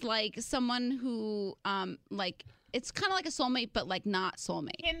saltmate is like someone who, like, it's kind of like a soulmate, but like not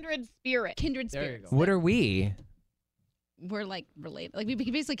soulmate. Kindred spirit. Kindred There you spirits. go. What are we? We're like related. Like we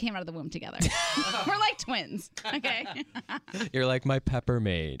basically came out of the womb together. We're like twins. Okay. You're like my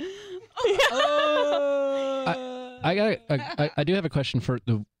peppermate. I do have a question for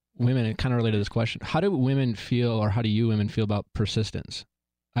the women, and kind of related to this question. How do women feel, or how do you women feel about persistence?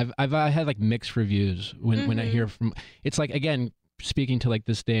 I had like mixed reviews when I hear from. It's like, again, speaking to like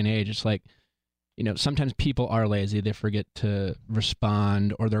this day and age. It's like, sometimes people are lazy. They forget to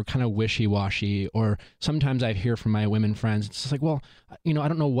respond, or they're kind of wishy-washy. Or sometimes I hear from my women friends, it's just like, well, I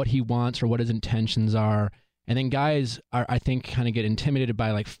don't know what he wants or what his intentions are. And then guys are, I think, kind of get intimidated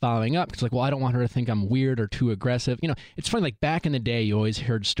by like following up. It's like, well, I don't want her to think I'm weird or too aggressive. It's funny, like back in the day, you always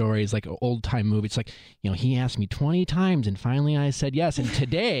heard stories like old time movies. It's like, he asked me 20 times and finally I said yes. And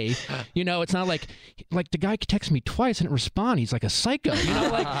today, it's not like the guy texted me twice and didn't respond. He's like a psycho,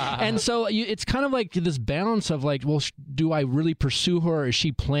 and so it's kind of like this balance of like, well, do I really pursue her? Or is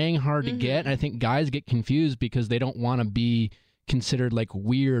she playing hard to get? And I think guys get confused because they don't want to be considered like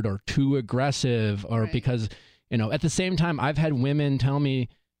weird or too aggressive, or because at the same time I've had women tell me,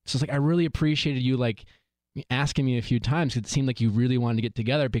 it's just like, I really appreciated you like asking me a few times. It seemed like you really wanted to get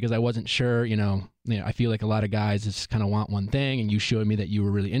together, because I wasn't sure. I feel like a lot of guys just kind of want one thing, and you showed me that you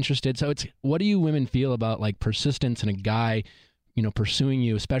were really interested. So it's, what do you women feel about like persistence in a guy pursuing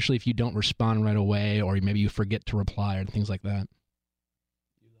you, especially if you don't respond right away, or maybe you forget to reply or things like that?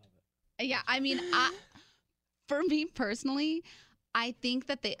 Yeah, I mean, for me personally, I think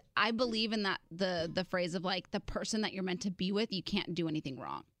that I believe in that the phrase of like, the person that you're meant to be with, you can't do anything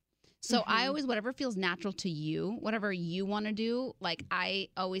wrong. So I always, whatever feels natural to you, whatever you want to do, like I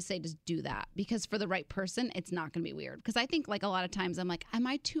always say, just do that, because for the right person, it's not going to be weird. Because I think like a lot of times I'm like, am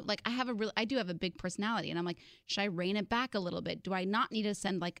I too, like I do have a big personality, and I'm like, should I rein it back a little bit? Do I not need to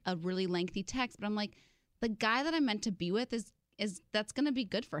send like a really lengthy text? But I'm like, the guy that I'm meant to be with is that's going to be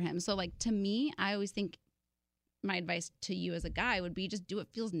good for him. So like, to me, I always think my advice to you as a guy would be, just do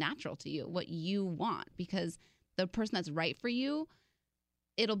what feels natural to you, what you want, because the person that's right for you,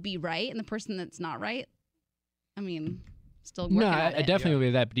 it'll be right. And the person that's not right, I mean, still working on it. I definitely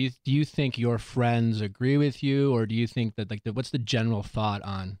believe that. But do you think your friends agree with you, or do you think that like what's the general thought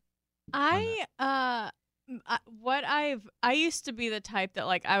on? I used to be the type that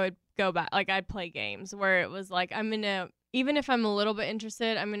like I would go back, like I'd play games where it was like, even if I'm a little bit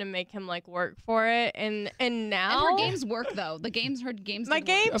interested, I'm gonna make him like work for it. And now, and her games work though. My games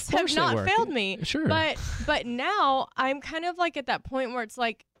have not failed me. Sure. But now I'm kind of like at that point where it's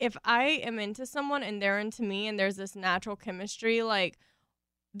like, if I am into someone and they're into me and there's this natural chemistry, like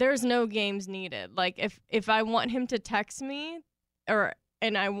there's no games needed. Like if I want him to text me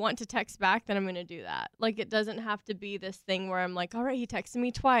and I want to text back, then I'm going to do that. Like, it doesn't have to be this thing where I'm like, all right, he texted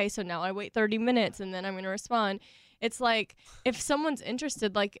me twice, so now I wait 30 minutes and then I'm going to respond. It's like, if someone's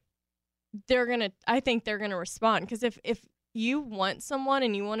interested, like, I think they're going to respond. Because if you want someone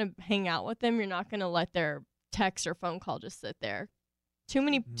and you want to hang out with them, you're not going to let their text or phone call just sit there. Too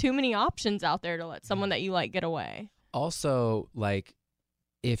many options out there to let someone that you like get away. Also, like,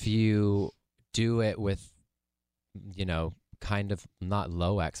 if you do it with, kind of not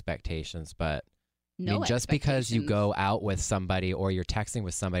low expectations, but just because you go out with somebody or you're texting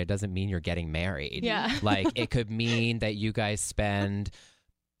with somebody doesn't mean you're getting married. Yeah. Like, it could mean that you guys spend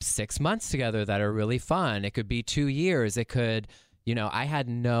 6 months together that are really fun. It could be 2 years. It could, I had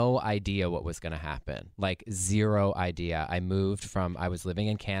no idea what was going to happen. Like, zero idea. I was living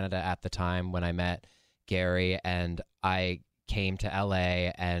in Canada at the time when I met Gary, and I came to LA,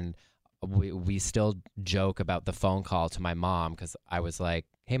 and we still joke about the phone call to my mom, because I was like,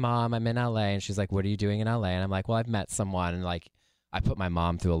 hey Mom, I'm in LA, and she's like, what are you doing in LA? And I'm like, well, I've met someone, and like I put my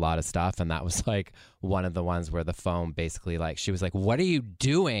mom through a lot of stuff, and that was like one of the ones where the phone basically, like, she was like, what are you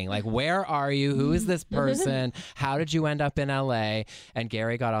doing? Like, where are you? Who is this person? How did you end up in LA? And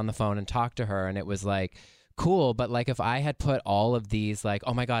Gary got on the phone and talked to her, and it was like, cool. But like, if I had put all of these, like,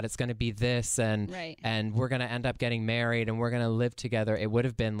 oh my God, it's going to be this, and we're going to end up getting married and we're going to live together, it would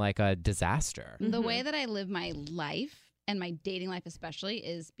have been like a disaster. The way that I live my life, and my dating life especially,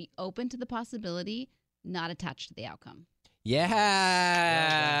 is be open to the possibility, not attached to the outcome. Yes.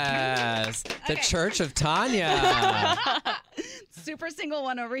 The Church of Tanya. Super single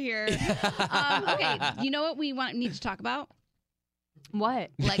one over here. Okay, you know what we need to talk about? What?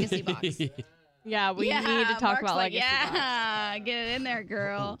 Legacy Box. Yeah, we need to talk about Legacy Box. Yeah, get it in there,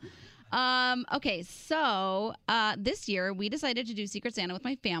 girl. Okay, so this year we decided to do Secret Santa with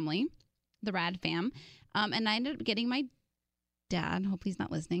my family, the Rad fam, and I ended up getting my dad, hope he's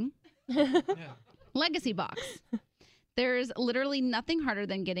not listening, Legacy Box. There's literally nothing harder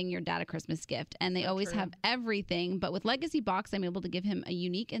than getting your dad a Christmas gift, and they always have everything. But with Legacy Box, I'm able to give him a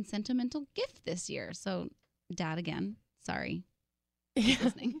unique and sentimental gift this year. So, Dad, again, sorry, he's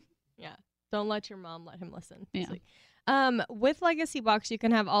listening. Yeah, don't let your mom let him listen. Yeah. With Legacy Box, you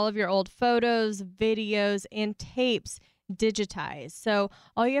can have all of your old photos, videos, and tapes digitized. So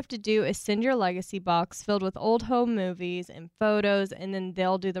all you have to do is send your Legacy Box filled with old home movies and photos, and then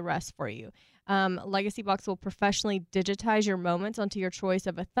they'll do the rest for you. Legacy Box will professionally digitize your moments onto your choice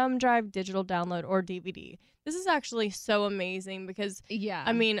of a thumb drive, digital download, or DVD. This is actually so amazing because,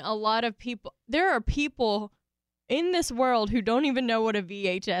 I mean, a lot of people, there are people in this world who don't even know what a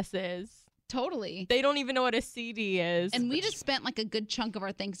VHS is. Totally. They don't even know what a CD is. And we just spent like a good chunk of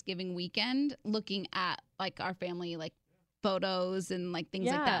our Thanksgiving weekend looking at like our family, like photos and like things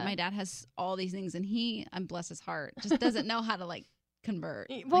like that. My dad has all these things and he, bless his heart, just doesn't know how to like convert.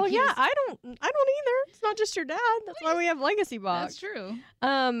 Well, like, I don't either. It's not just your dad. That's why we have Legacy Box. That's true.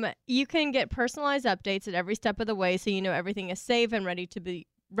 You can get personalized updates at every step of the way, so you know everything is safe and ready to be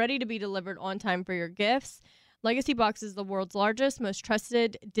delivered on time for your gifts. Legacy Box is the world's largest, most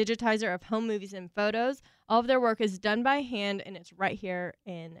trusted digitizer of home movies and photos. All of their work is done by hand, and it's right here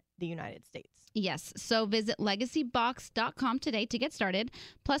in the United States. Yes. So visit legacybox.com today to get started.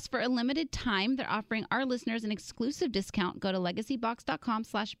 Plus, for a limited time, they're offering our listeners an exclusive discount. Go to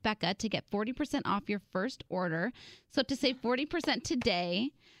legacybox.com/Becca to get 40% off your first order. So to save 40%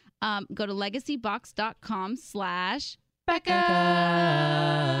 today, go to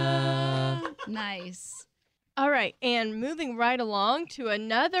legacybox.com/Becca. Nice. All right, and moving right along to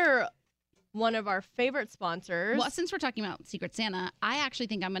another one of our favorite sponsors. Well, since we're talking about Secret Santa, I actually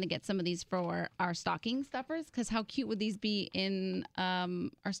think I'm going to get some of these for our stocking stuffers because how cute would these be in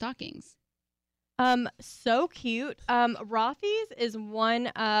our stockings? So cute. Rothy's is one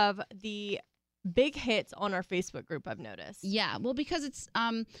of the big hits on our Facebook group, I've noticed. Yeah, well, because it's,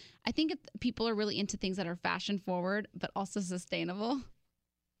 I think people are really into things that are fashion forward, but also sustainable.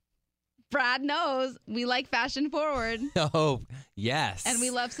 Brad knows we like fashion forward. Oh, yes. And we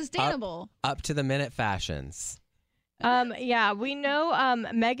love sustainable. Up to the minute fashions. Yeah, we know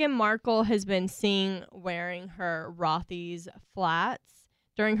Meghan Markle has been seen wearing her Rothy's flats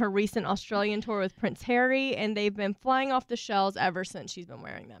during her recent Australian tour with Prince Harry, and they've been flying off the shelves ever since she's been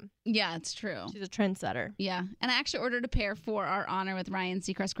wearing them. Yeah, it's true. She's a trendsetter. Yeah, and I actually ordered a pair for our Honor with Ryan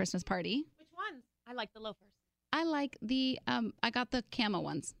Seacrest Christmas party. Which ones? I like the loafers. I like the, I got the camo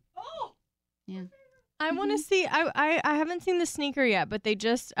ones. Oh! Yeah. I want to see. I haven't seen the sneaker yet, but they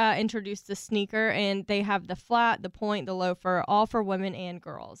just introduced the sneaker, and they have the flat, the point, the loafer, all for women and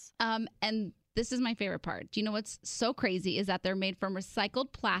girls. And this is my favorite part. Do you know what's so crazy is that they're made from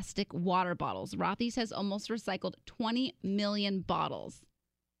recycled plastic water bottles. Rothy's has almost recycled 20 million bottles.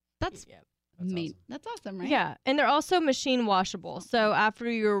 That's awesome. That's awesome, right? Yeah, and they're also machine washable. So after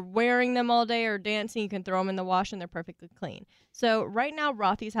you're wearing them all day or dancing, you can throw them in the wash and they're perfectly clean. So right now,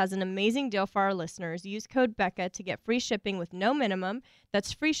 Rothy's has an amazing deal for our listeners. Use code Becca to get free shipping with no minimum.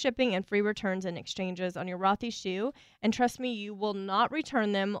 That's free shipping and free returns and exchanges on your Rothy's shoe. And trust me, you will not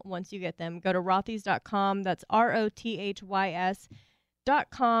return them once you get them. Go to rothys.com. That's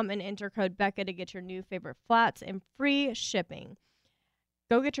ROTHYS.com and enter code Becca to get your new favorite flats and free shipping.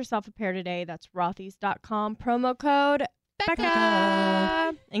 Go get yourself a pair today. That's rothys.com. Promo code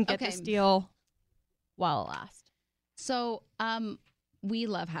Becca. And get this deal while it lasts. So we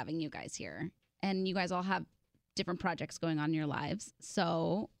love having you guys here. And you guys all have different projects going on in your lives.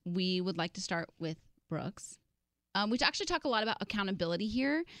 So we would like to start with Brooks. We actually talk a lot about accountability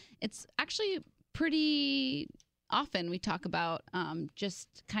here. It's actually pretty often we talk about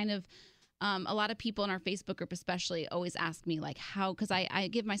just kind of a lot of people in our Facebook group especially always ask me like how, because I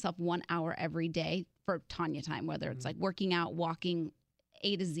give myself 1 hour every day for Tanya time, whether it's like working out, walking,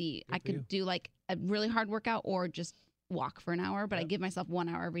 A to Z. I could do like a really hard workout or just walk for an hour, but I give myself 1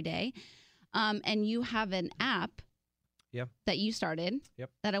 hour every day. And you have an app that you started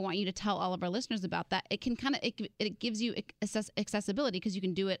that I want you to tell all of our listeners about. That it can kind of it gives you accessibility because you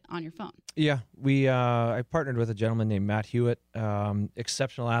can do it on your phone. Yeah, I partnered with a gentleman named Matt Hewitt,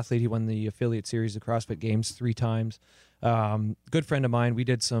 exceptional athlete. He won the affiliate series of CrossFit Games 3 times. Good friend of mine. We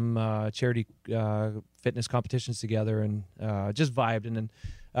did some charity fitness competitions together and just vibed. And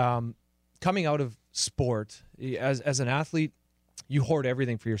then coming out of sport, as an athlete, you hoard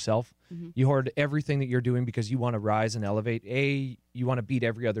everything for yourself. You hoard everything that you're doing because you want to rise and elevate. You want to beat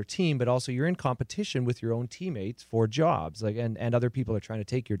every other team, but also you're in competition with your own teammates for jobs, and other people are trying to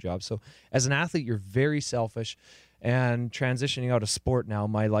take your job. So as an athlete, you're very selfish. And transitioning out of sport now,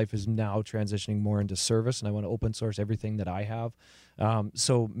 my life is now transitioning more into service, and I want to open source everything that I have.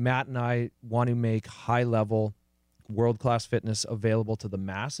 So Matt and I want to make high-level, world-class fitness available to the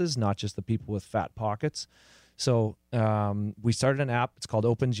masses, not just the people with fat pockets. So we started an app. It's called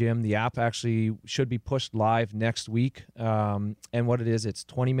Open Gym. The app actually should be pushed live next week. And what it is, it's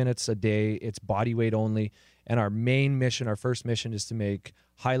 20 minutes a day. It's body weight only. And our main mission, our first mission, is to make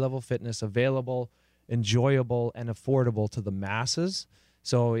high-level fitness available, enjoyable, and affordable to the masses.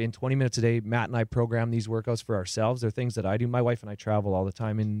 So in 20 minutes a day, Matt and I program these workouts for ourselves. They're things that I do. My wife and I travel all the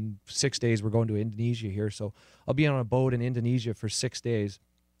time. In 6 days, we're going to Indonesia here. So I'll be on a boat in Indonesia for 6 days.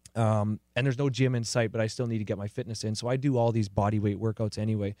 And there's no gym in sight, but I still need to get my fitness in. So I do all these body weight workouts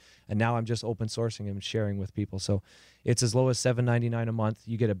anyway. And now I'm just open sourcing them and sharing with people. So it's as low as $7.99 a month.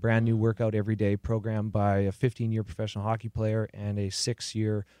 You get a brand new workout every day programmed by a 15-year professional hockey player and a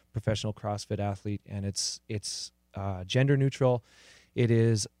 6-year professional CrossFit athlete. And it's gender neutral. It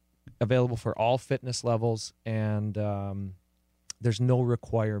is available for all fitness levels, and there's no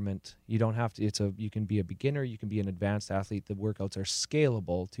requirement. You don't have to. You can be a beginner, you can be an advanced athlete. The workouts are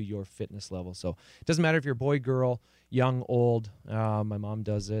scalable to your fitness level. So it doesn't matter if you're boy, girl, young, old. My mom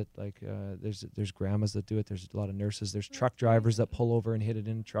does it. Like there's grandmas that do it. There's a lot of nurses. There's truck drivers that pull over and hit it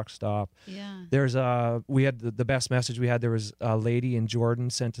in a truck stop. Yeah. There's we had the best message we had. There was a lady in Jordan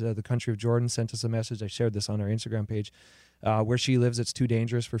the country of Jordan sent us a message. I shared this on our Instagram page. Where she lives, it's too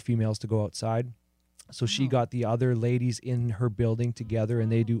dangerous for females to go outside. So she got the other ladies in her building together,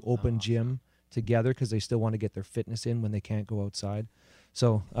 and they do open gym together because they still want to get their fitness in when they can't go outside.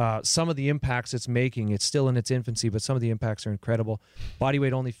 So some of the impacts it's making, it's still in its infancy, but some of the impacts are incredible.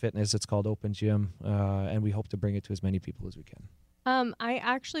 Bodyweight only fitness, it's called Open Gym, and we hope to bring it to as many people as we can. I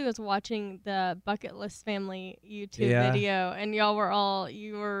actually was watching the Bucket List Family YouTube video, and you were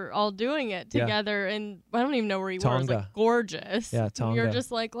all doing it together, and I don't even know where you were. It was like gorgeous. Yeah, Tonga. You're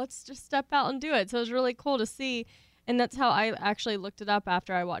just like, let's just step out and do it. So it was really cool to see, and that's how I actually looked it up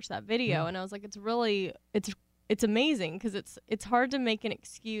after I watched that video, and I was like, it's amazing because it's hard to make an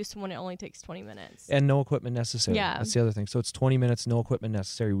excuse when it only takes 20 minutes. And no equipment necessary. Yeah. That's the other thing. So it's 20 minutes, no equipment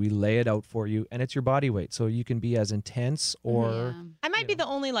necessary. We lay it out for you, and it's your body weight. So you can be as intense or... I might be the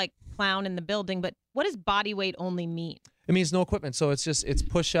only clown in the building, but what does body weight only mean? It means no equipment. So it's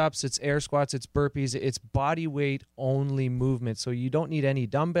push-ups, it's air squats, it's burpees, it's body weight only movement. So you don't need any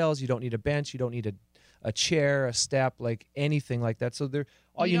dumbbells, you don't need a bench, you don't need a chair, a step, like anything like that. So you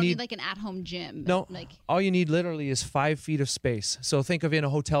don't need like an at-home gym. No, all you need literally is 5 feet of space. So think of in a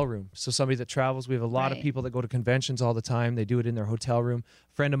hotel room. So somebody that travels, we have a lot of people that go to conventions all the time. They do it in their hotel room.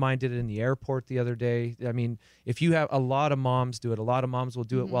 A friend of mine did it in the airport the other day. I mean, if you have a lot of moms do it, a lot of moms will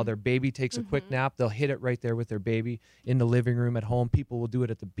do it while their baby takes a quick nap. They'll hit it right there with their baby in the living room at home. People will do it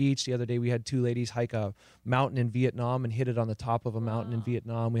at the beach. The other day we had 2 ladies hike a mountain in Vietnam and hit it on the top of a mountain in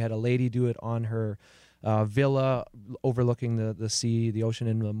Vietnam. We had a lady do it on her villa overlooking the sea, the ocean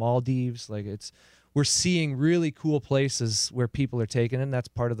in the Maldives. We're seeing really cool places where people are taking it, and that's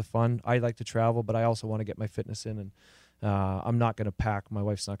part of the fun. I like to travel, but I also want to get my fitness in, and I'm not going to pack. My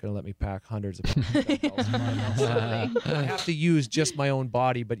wife's not going to let me pack hundreds of pounds of dumbbells. I have to use just my own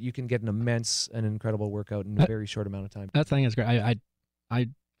body, but you can get an immense and incredible workout in a very short amount of time. That thing is great. I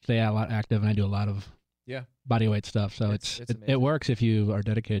stay a lot active, and I do a lot of body weight stuff. So it works if you are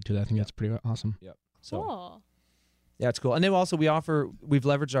dedicated to that. I think that's pretty awesome. Yep. Cool. Yeah, it's cool. And then also we've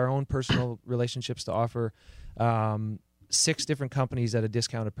leveraged our own personal relationships to offer 6 different companies at a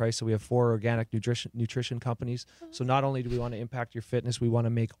discounted price. So we have 4 organic nutrition companies. So not only do we want to impact your fitness, we want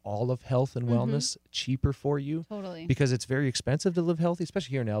to make all of health and wellness cheaper for you. Totally. Because it's very expensive to live healthy,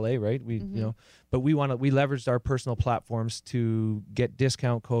 especially here in LA, right? But we leveraged our personal platforms to get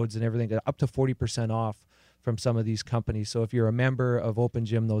discount codes and everything up to 40% off from some of these companies. So if you're a member of Open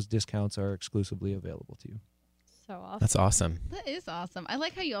Gym, those discounts are exclusively available to you. So awesome. That's awesome. That is awesome. I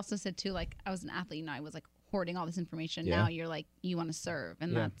like how you also said too, I was an athlete and I was hoarding all this information. Yeah. Now you're you want to serve,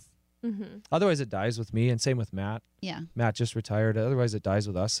 and that's Otherwise it dies with me, and same with Matt. Yeah. Matt just retired. Otherwise it dies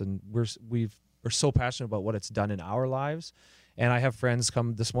with us, and we're so passionate about what it's done in our lives. And I have friends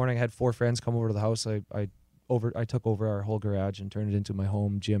come this morning. I had 4 friends come over to the house. I took over our whole garage and turned it into my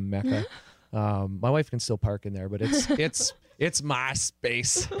home gym mecca. My wife can still park in there, but it's my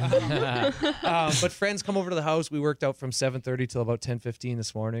space. But friends come over to the house. We worked out from 7:30 till about 10:15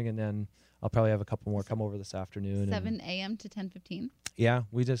 this morning, and then I'll probably have a couple more come over this afternoon. 7 a.m. to 10:15. Yeah,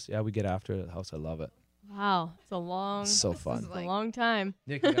 we get after it at the house. I love it. Wow, it's a long. So fun. It's a long time.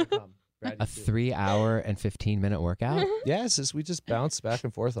 Nick, you gotta come. Brad, A 3-hour and 15-minute workout? Yes, we just bounce back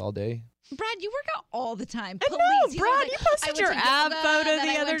and forth all day. Brad, you work out all the time. I Please. know, He's Brad, always you posted I went your to ab yoga, photo then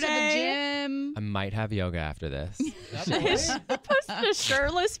the I other went to day. the gym. I might have yoga after this. He posted a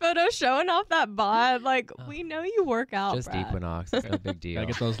shirtless photo showing off that bod. We know you work out, Just Brad. Equinox. It's no big deal. Gotta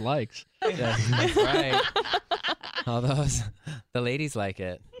get those likes. Yeah, that's right. All the ladies like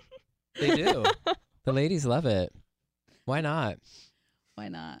it. They do. The ladies love it. Why not? Why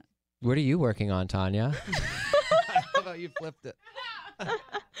not? What are you working on, Tanya? I love how you flipped it.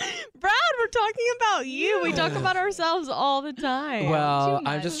 Brad, we're talking about you. We talk about ourselves all the time. Well, Too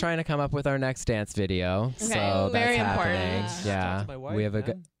I'm much. just trying to come up with our next dance video. So that's very happening. important. Yeah. Talk to my wife, we have a man.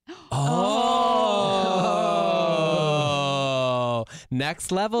 good. Oh.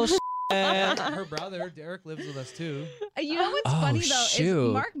 Next level. Her brother Derek lives with us too. You know what's Oh, funny though shoot.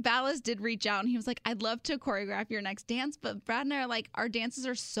 is Mark Ballas did reach out and he was like, "I'd love to choreograph your next dance," but Brad and I are like, our dances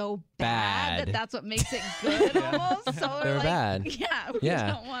are so bad, Bad. that that's what makes it good almost. So we're They're like, bad. Yeah, we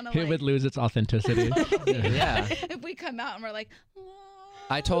Yeah. don't want to. It would lose its authenticity. Yeah. If we come out and we're like,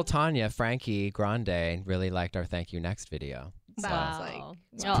 I told Tanya, Frankie Grande really liked our Thank You Next video. So Wow. Wow.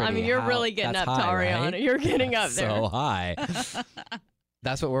 like- No, I pretty mean, you're high. really getting That's up to high, Ariana. right? You're getting up there. So high.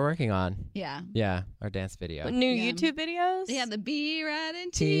 That's what we're working on. yeah. Yeah, our dance video. New Yeah. YouTube videos? Yeah, the B Rad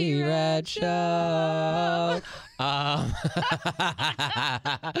and T-Rad Show.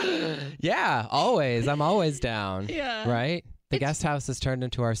 Yeah, always. I'm always down. Yeah. Right? The It's- guest house has turned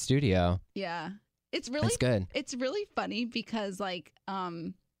into our studio. Yeah. It's really It's good. It's really funny because like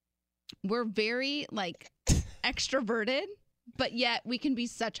we're very like extroverted, but yet we can be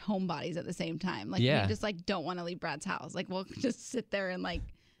such homebodies at the same time. Like Yeah. we just like don't want to leave Brad's house. Like we'll just sit there and like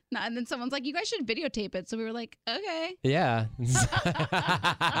not, and then someone's like, "You guys should videotape it." So we were like, "Okay." Yeah.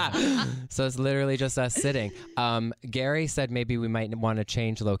 So it's literally just us sitting. Gary said maybe we might want to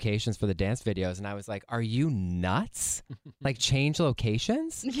change locations for the dance videos. And I was like, are you nuts? Like change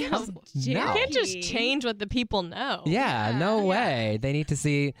locations? Yeah. No. You can't just change what the people know. Yeah, no way. They need to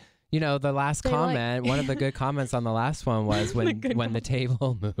see, you know, the last They like- comment. One of the good comments on the last one was when the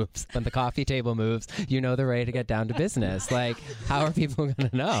table moves, when the coffee table moves, you know they're ready to get down to business. Like, how are people going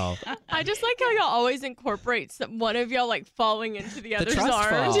to know? I just like how y'all always incorporate one of y'all like falling into the The other's trust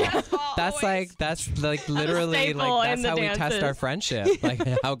arms. fall. That's like literally staple like in that's the how we test our dances. friendship,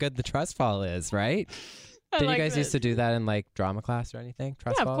 like how good the trust fall is, right? I Did like you guys used this. to do that in like drama class or anything?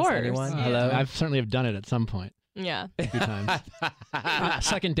 Trust Yeah, of falls? course. Anyone? Yeah. Hello? I've certainly have done it at some point. Yeah. A few times.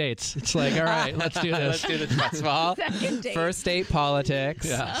 Second dates. It's like, all right, let's do this. Let's do the trust fall. Second date. First date politics.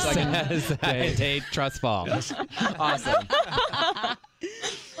 Yeah. Second date trust fall. Awesome.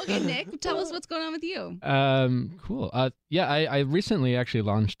 Okay, Nick, tell us what's going on with you. Cool. Yeah, I recently actually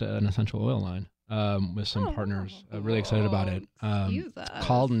launched an essential oil line with some Oh, partners. Really excited about it. Excuse us.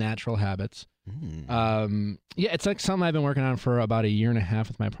 Called Natural Habits. Yeah, it's like something I've been working on for about a year and a half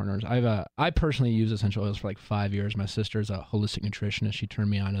with my partners. I personally use essential oils for like 5 years. My sister's a holistic nutritionist. She turned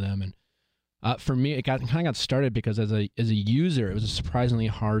me on to them, and for me, it kind of got started because as a user, it was surprisingly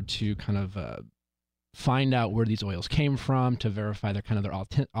hard to kind of find out where these oils came from, to verify their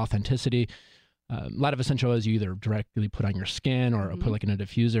authenticity. A lot of essential oils you either directly put on your skin or put like in a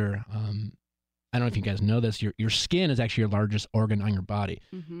diffuser. I don't know if you guys know this. Your skin is actually your largest organ on your body.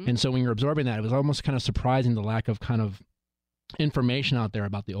 Mhm. And so when you're absorbing that, it was almost kind of surprising the lack of kind of information out there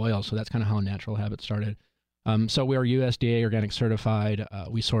about the oil. So that's kind of how Natural Habits started. So we are USDA organic certified.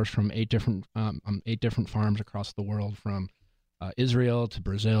 We source from 8 different farms across the world, from Israel to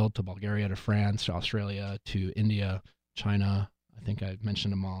Brazil to Bulgaria to France to Australia to India, China. I think I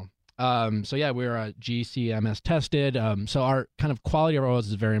mentioned them all. So yeah, we're GCMS tested. So our kind of quality of oils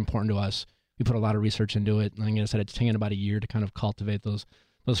is very important to us. We put a lot of research into it. Like I said, it's taken about a year to kind of cultivate those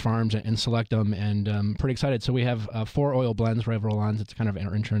farms and select them, and pretty excited. So we have 4 oil blends we have roll on. It's kind of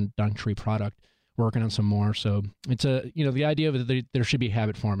our introductory product. We're working on some more. So it's the idea of it, there should be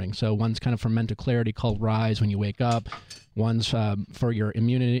habit forming. So one's kind of for mental clarity called Rise when you wake up. One's for your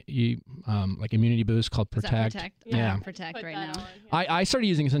immunity, like immunity boost called Is that Protect. Protect? Yeah. Protect Put right that now. on. I started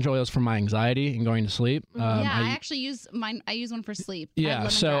using essential oils for my anxiety and going to sleep. Yeah, I actually use mine. I use one for sleep. I have Yeah,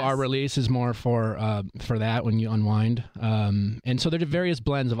 so lemongrass. our release is more for that when you unwind, and so there are various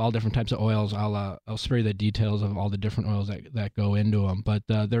blends of all different types of oils. I'll spare you the details of all the different oils that go into them, but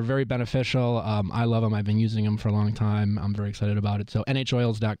they're very beneficial. I love them. I've been using them for a long time. I'm very excited about it. So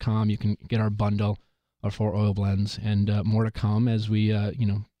nhoils.com, you can get our bundle of 4 oil blends, and more to come as we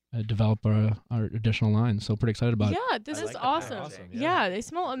develop our additional lines. So pretty excited about it. Yeah, this I is like the awesome. awesome, Yeah. yeah. They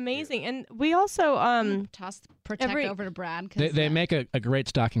smell amazing. And we also Toss Protect every- over to Brad. 'Cause, They make a great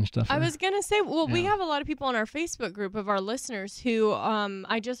stocking stuffer. I was gonna say, well, we Yeah. have a lot of people on our Facebook group of our listeners who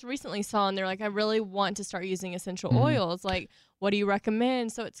I just recently saw, and they're like, I really want to start using essential oils. Like, what do you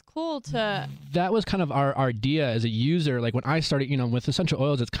recommend? So it's cool to. That was kind of our idea as a user. Like when I started, with essential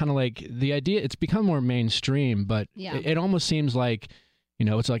oils, it's kind of like the idea, it's become more mainstream, but Yeah. it almost seems like,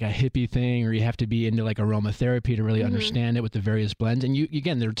 it's like a hippie thing, or you have to be into like aromatherapy to really understand it with the various blends. And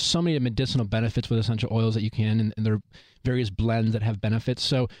again, there's so many medicinal benefits with essential oils that you can, and there are various blends that have benefits.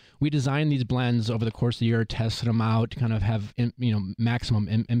 So we designed these blends over the course of the year, tested them out to kind of have, maximum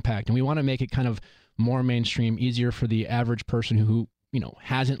impact. And we want to make it kind of more mainstream, easier for the average person who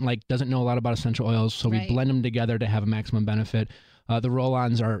doesn't know a lot about essential oils, so we Right. blend them together to have a maximum benefit. The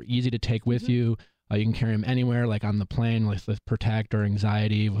roll-ons are easy to take with you. You can carry them anywhere, like on the plane with Protect or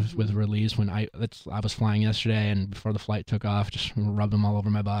Anxiety with Release. When I was flying yesterday, and before the flight took off, just rubbed them all over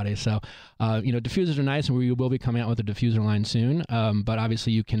my body. So, diffusers are nice, and we will be coming out with a diffuser line soon. But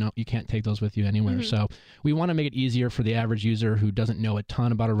obviously, you can't take those with you anywhere. So we want to make it easier for the average user who doesn't know a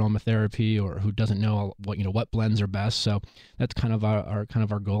ton about aromatherapy or who doesn't know what blends are best. So that's kind of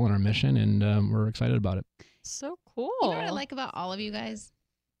our goal and our mission, and we're excited about it. So cool. You know what I like about all of you guys?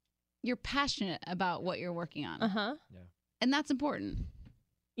 You're passionate about what you're working on. Uh-huh. And that's important.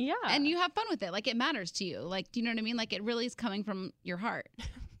 Yeah. And you have fun with it. Like, it matters to you. Like, do you know what I mean? Like, it really is coming from your heart.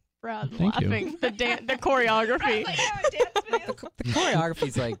 Brad Thank you. laughing. The choreography. The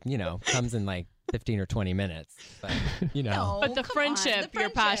choreography's comes in 15 or 20 minutes. But, No, But the come on, friendship, the you're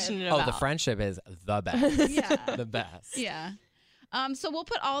passionate Oh, about. the friendship is the best. Yeah. The best. Yeah. So we'll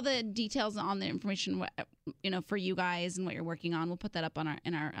put all the details on the information, for you guys and what you're working on. We'll put that up on our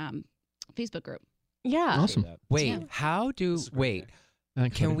Facebook group. Yeah. Awesome. Wait, Yeah.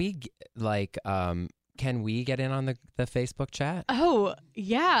 can we can we get in on the Facebook chat? Oh,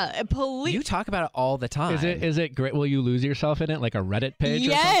 yeah. Police. You talk about it all the time. Is it great? Will you lose yourself in it, like a Reddit page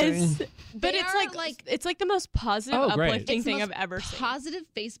or Yes. something? But They it's are, it's like the most positive, Oh, great. uplifting It's the thing I've most ever seen. Positive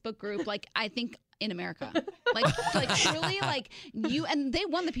Facebook group, I think, in America. Like truly, you, and they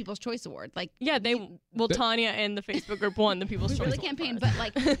won the People's Choice Award. Yeah, Tanya and the Facebook group won the People's We Choice really Award. campaigned,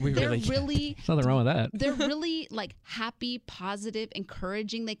 but We they're really really There's nothing wrong with that. they're really happy, positive,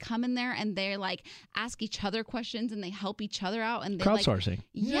 encouraging. They come in there and they're ask each other questions and they help each other out and they Crowdsourcing.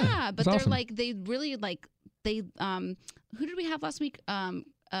 yeah, but that's they're awesome. they really they who did we have last week?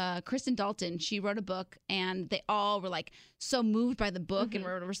 Kristen Dalton. She wrote a book and they all were so moved by the book and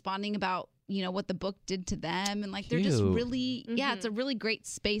were responding about what the book did to them and they're just Cute. really it's a really great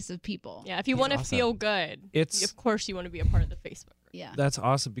space of people. Yeah, if you want to awesome. feel good, It's- of course you want to be a part of the Facebook group. Yeah. That's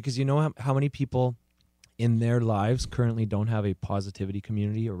awesome because you know how many people in their lives currently don't have a positivity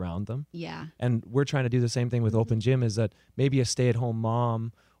community around them. Yeah. And we're trying to do the same thing with Open Gym, is that maybe a stay-at-home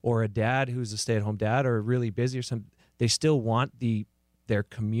mom or a dad who's a stay-at-home dad or really busy or something, they still want their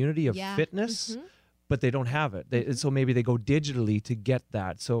community of Yeah. fitness, but they don't have it. So maybe they go digitally to get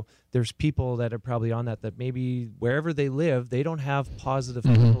that. So there's people that are probably on that maybe wherever they live, they don't have positive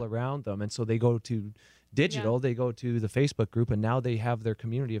people around them. And so they go to digital, they go to the Facebook group, and now they have their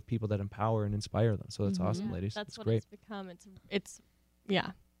community of people that empower and inspire them. So that's awesome, ladies. That's It's what great. it's become. It's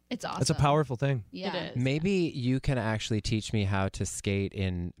yeah. It's awesome. It's a powerful thing. Yeah. It is. Maybe you can actually teach me how to skate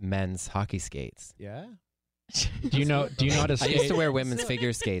in men's hockey skates. Yeah. Do you know how to I skate? used to wear women's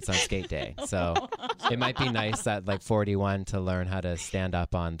figure skates on skate day, so it might be nice at 41 to learn how to stand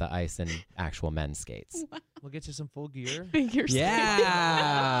up on the ice in actual men's skates. We'll get you some full gear. Figure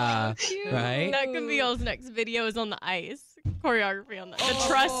Yeah, Cute. right. That could be y'all's next video is on the ice. Choreography on the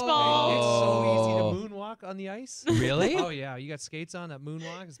trust It's ball. so easy to moonwalk on the ice. Really? Oh yeah, you got skates on that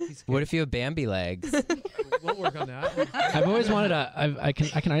moonwalk. It's a piece of What if you have Bambi legs? We'll work on that. I've always wanted I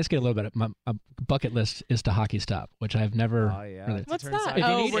can ice skate a little bit. My bucket list is to hockey stop, which I've never. Oh yeah. really- To What's turn that?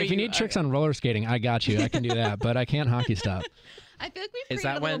 side- If you need tricks on roller skating, I got you. I can do that, but I can't hockey stop. I feel like we've Is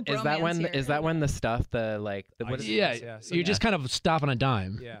that when? Is that when? Is that when the stuff? What is Yeah, Yeah, so you just kind of stop on a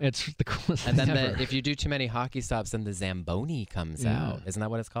dime. Yeah. It's the coolest And thing then ever. if you do too many hockey stops, then the Zamboni comes Yeah. out. Isn't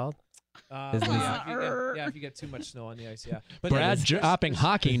that what it's called? if you get too much snow on the ice, yeah. But Brad dropping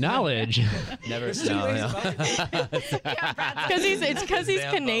hockey knowledge. Never. There's two ways about Because he's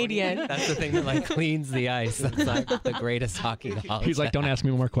Canadian. That's the thing that cleans the ice. That's not the greatest hockey knowledge. He's like, don't ask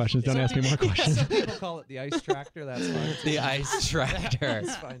me more questions. Don't ask me more questions. Some people call it the ice tractor. That's fine. the ice tractor.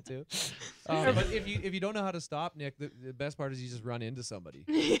 That's fine too. But if you don't know how to stop, Nick, the best part is you just run into somebody.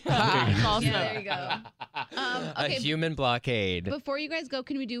 That's awesome. Yeah, there you go. A Okay, human blockade. before you guys go,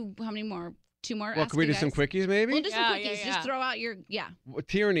 can we do how many more? 2 more? Well, Ask can we you do some guys? quickies maybe? We'll do some Yeah, quickies. yeah, Just yeah. throw out your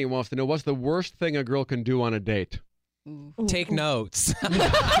Tyranny wants to know what's the worst thing a girl can do on a date. Take notes.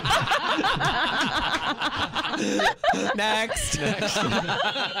 Next.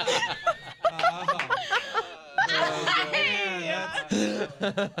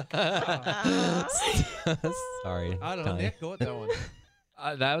 Sorry. I don't know, Tanya. Nick. Go with that one.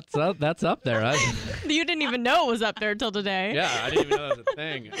 That's up there. You didn't even know it was up there till today. Yeah, I didn't even know that was a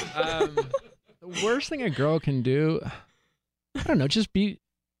thing. The worst thing a girl can do, I don't know, just be.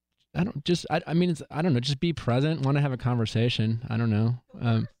 I don't know, just be present. Want to have a conversation. I don't know.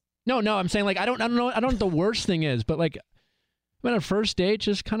 No, I'm saying I don't know. I don't know what the worst thing is, but on a first date,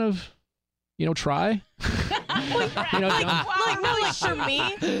 just kind of, try. For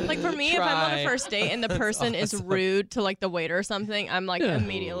me, if I'm on a first date and the person is rude to like the waiter or something, I'm like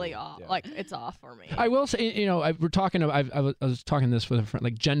immediately off. Yeah. Like it's off for me. I will say, we're talking. I was talking this with a friend,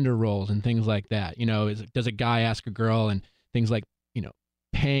 like gender roles and things like that. Does a guy ask a girl and things like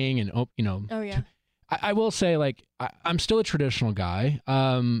paying and Oh yeah. I will say, like, I'm still a traditional guy.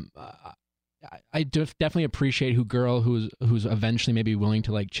 I definitely appreciate who's eventually maybe willing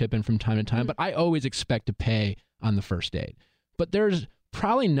to like chip in from time to time, but I always expect to pay on the first date. But there's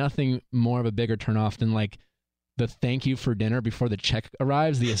probably nothing more of a bigger turnoff than like the thank you for dinner before the check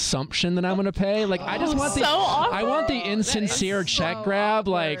arrives, the assumption that I'm going to pay. Like, I just want I want the insincere check grab,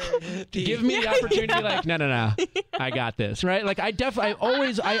 like, give me the opportunity to be like, no, I got this, right? Like, I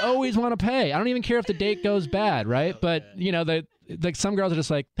always want to pay. I don't even care if the date goes bad, right? But, like some girls are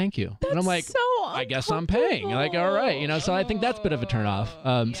just like, thank you. And I'm like, I guess I'm paying. Like, all right, so I think that's a bit of a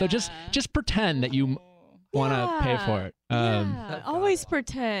turnoff. So just pretend that you want to pay for it. Always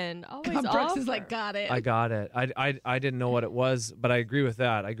pretend. Always Brooks is like, got it. I got it. I didn't know what it was, but I agree with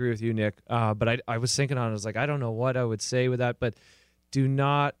that. I agree with you, Nick. But I was thinking on it. I was like, I don't know what I would say with that, but do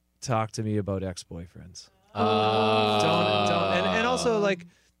not talk to me about ex-boyfriends. Don't. And also, like,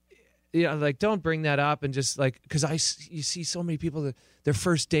 like don't bring that up and just like, because you see so many people that their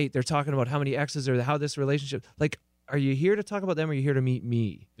first date, they're talking about how many exes or how this relationship, like, are you here to talk about them or are you here to meet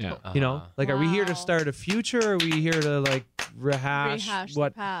me? Yeah. Like, are we here to start a future or are we here to like rehash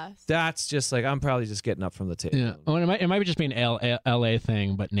what? The past. That's just like, I'm probably just getting up from the table. Yeah. Oh, and it might just be an LA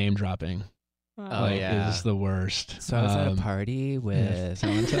thing, but name dropping. Oh, yeah. Is the worst. So I was at a party with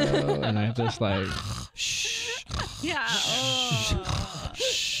so-and-so, and I just like, shh. Yeah.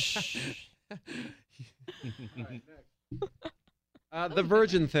 The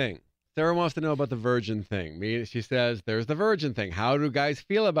virgin thing. Sarah wants to know about the virgin thing. She says, there's the virgin thing. How do guys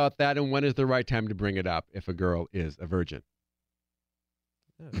feel about that, and when is the right time to bring it up if a girl is a virgin?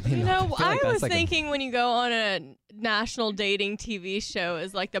 I was thinking when you go on a national dating TV show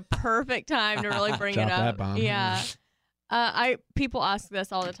is like the perfect time to really bring it Drop up. that bomb. Yeah. People ask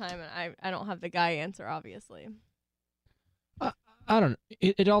this all the time, and I don't have the guy answer, obviously. I don't know.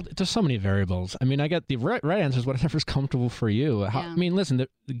 There's so many variables. I mean, I get the right answer is whatever's comfortable for you. I mean, listen, the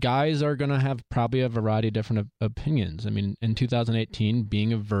guys are going to have probably a variety of different opinions. I mean, in 2018,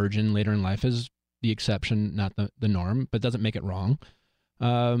 being a virgin later in life is the exception, not the norm, but doesn't make it wrong.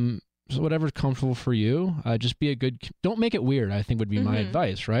 So whatever's comfortable for you, just be don't make it weird, I think would be my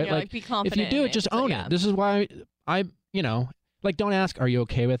advice, right? Yeah, like be confident. If you do it, just own it. This is why I like, don't ask, are you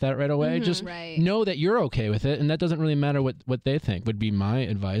okay with that right away? Just know that you're okay with it, and that doesn't really matter what they think, would be my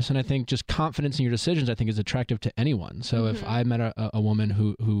advice. And I think just confidence in your decisions, I think, is attractive to anyone. So if I met a woman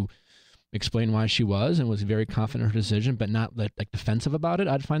who explained why she was and was very confident in her decision, but not like defensive about it,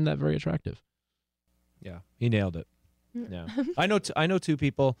 I'd find that very attractive. Yeah, he nailed it. Yeah, I know two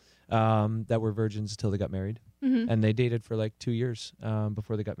people that were virgins until they got married, and they dated for like 2 years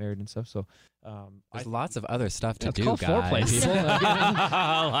before they got married and stuff. So there's lots of other stuff to do, called guys.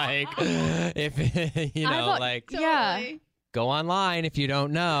 Foreplay, people. Like, if go online if you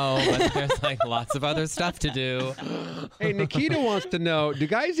don't know, but there's like lots of other stuff to do. Hey, Nikita wants to know: do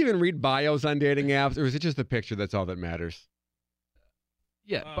guys even read bios on dating apps, or is it just the picture that's all that matters?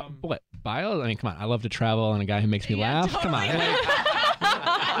 Yeah, what bio? I mean, come on. I love to travel, and a guy who makes me laugh. Totally. Come on.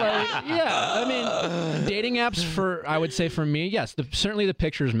 I mean, dating apps I would say for me, yes, certainly the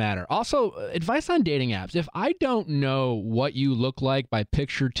pictures matter. Also, advice on dating apps: if I don't know what you look like by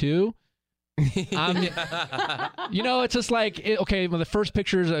picture 2, it's just like, okay, well, the first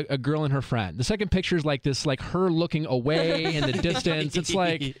picture is a girl and her friend. The second picture is like this, like her looking away in the distance. It's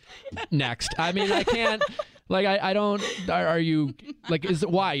like, next. I mean, I can't. Like, I don't, are you, like,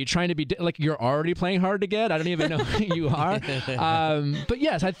 why? Are you trying to be, like, you're already playing hard to get? I don't even know who you are. But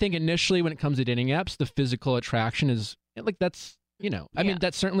yes, I think initially when it comes to dating apps, the physical attraction is, like, that's, I mean,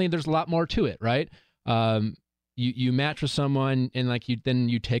 that's certainly, there's a lot more to it, right? You match with someone and, like, you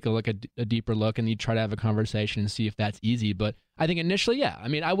take a deeper look and you try to have a conversation and see if that's easy. But I think initially, yeah, I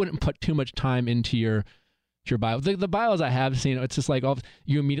mean, I wouldn't put too much time into your bio. The bios I have seen, it's just like,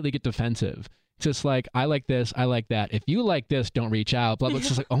 you immediately get defensive. Just like, I like this, I like that. If you like this, don't reach out. But it's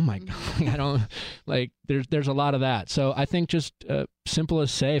just like, oh my God, I don't like. There's a lot of that. So I think just simple is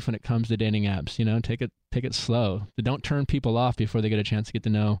safe when it comes to dating apps. Take it slow. Don't turn people off before they get a chance to get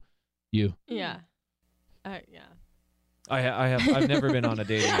to know you. Yeah, I've never been on a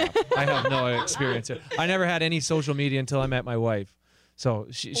dating app. I have no experience. I never had any social media until I met my wife. So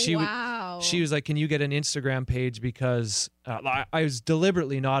she was like, can you get an Instagram page? Because I was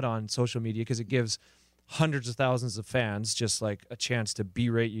deliberately not on social media because it gives hundreds of thousands of fans, just like a chance to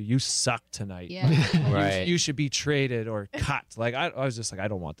berate you. You suck tonight. Yeah. Right. You should be traded or cut. Like I was just like, I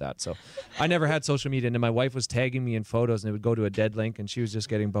don't want that. So I never had social media. And then my wife was tagging me in photos, and it would go to a dead link, and she was just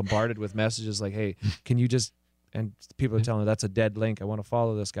getting bombarded with messages like, hey, can you just, and people are telling her that's a dead link. I want to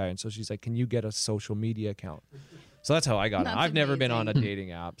follow this guy. And so she's like, can you get a social media account? So that's how I got it. That's I've never been on a amazing.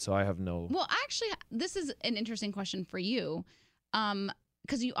 dating app, so I have no. Well, actually, this is an interesting question for you.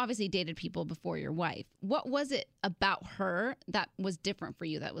 Because you obviously dated people before your wife. What was it about her that was different for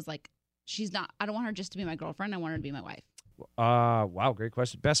you? That was like, I don't want her just to be my girlfriend. I want her to be my wife. Wow, great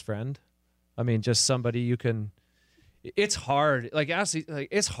question. Best friend. I mean, just somebody you can. It's hard. Like, actually,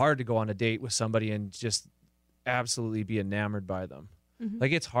 it's hard to go on a date with somebody and just absolutely be enamored by them. Mhm.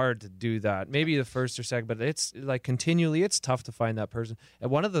 Like, it's hard to do that. Maybe the first or second, but it's like continually, it's tough to find that person. And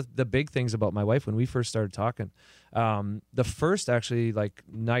one of the big things about my wife when we first started talking, the first actually like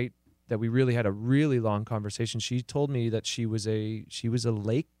night that we really had a really long conversation, she told me that she was a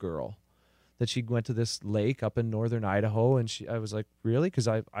lake girl, that she went to this lake up in northern Idaho. And I was like, really? Because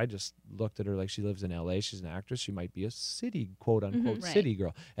I just looked at her like she lives in LA. She's an actress. She might be a city, quote unquote, Right. city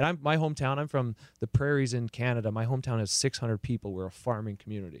girl. And my hometown, I'm from the prairies in Canada. My hometown has 600 people. We're a farming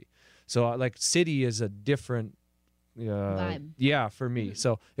community. So like city is a different Vibe. Yeah, for me.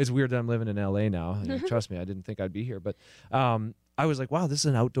 So it's weird that I'm living in LA now. And trust me, I didn't think I'd be here. But I was like, wow, this is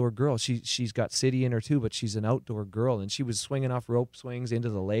an outdoor girl. She's got city in her too, but she's an outdoor girl. And she was swinging off rope swings into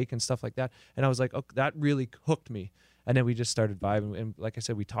the lake and stuff like that. And I was like, oh, that really hooked me. And then we just started vibing. And like I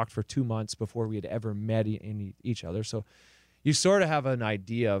said, we talked for 2 months before we had ever met each other. So you sort of have an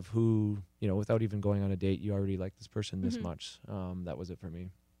idea of who, without even going on a date, you already like this person this much. That was it for me.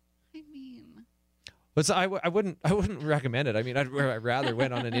 I mean, But so I wouldn't recommend it. I mean, I'd rather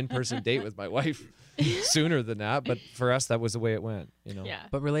went on an in-person date with my wife sooner than that. But for us, that was the way it went. Yeah.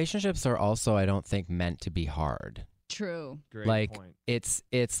 But relationships are also, I don't think, meant to be hard. true. Great Like point.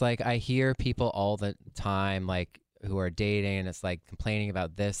 it's like I hear people all the time like who are dating, and it's like complaining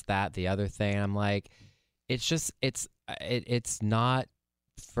about this, that, the other thing. I'm like, it's not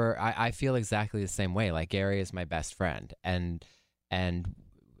for. I feel exactly the same way. Like Gary is my best friend, and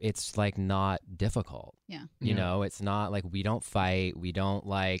it's like not difficult. Yeah. You know, it's not like we don't fight. We don't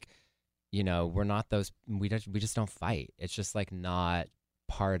like, we're not those, we just don't fight. It's just like not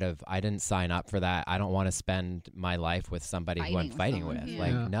part of, I didn't sign up for that. I don't want to spend my life with somebody who I'm fighting with. Yeah.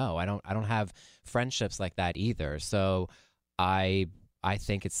 Like, no, I don't have friendships like that either. So I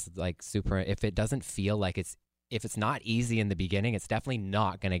think it's like super, if it doesn't feel like if it's not easy in the beginning, it's definitely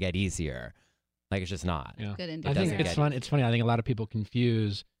not going to get easier. Like, it's just not. Yeah. Good I indicator. think doesn't it's get fun. It's funny. I think a lot of people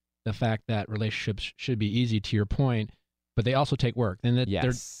confuse the fact that relationships should be easy, to your point, but they also take work, and that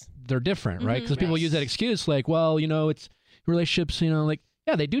Yes. they're different, right? Mhm. Because people use that excuse, like, well, it's relationships, like,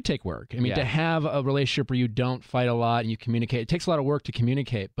 yeah, they do take work. I mean, to Yeah. have a relationship where you don't fight a lot and you communicate, it takes a lot of work to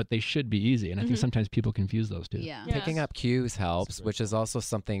communicate, but they should be easy. And I think Mhm. sometimes people confuse those two. Yeah. Yeah. Picking up cues helps, great which is also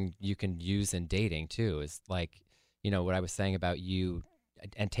something you can use in dating too. Is like, what I was saying about you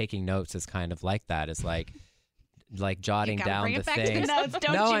and taking notes is kind of like that. Is like jotting gotta down bring the it back to the things. notes,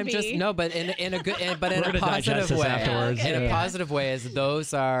 don't no, you, I'm just B? no, but in a good, but in We're a gonna positive digest this way. afterwards. In a Yeah. positive way, is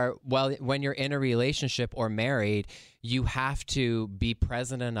those are when you're in a relationship or married, you have to be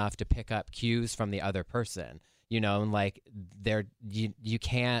present enough to pick up cues from the other person. And like you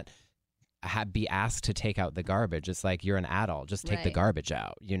can't be asked to take out the garbage. It's like you're an adult, just take the Right. garbage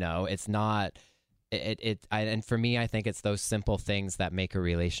out. It's not. And for me, I think it's those simple things that make a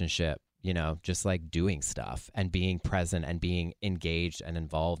relationship. Just like doing stuff and being present and being engaged and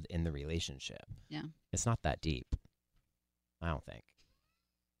involved in the relationship. Yeah. It's not that deep. I don't think.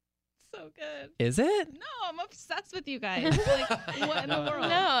 So good. Is it? No, I'm obsessed with you guys. Like, what in the world?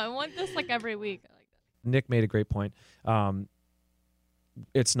 No, I want this like every week. I like that. Nick made a great point.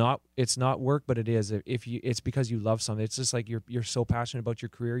 It's not work, but it is. It's because you love something. It's just like you're so passionate about your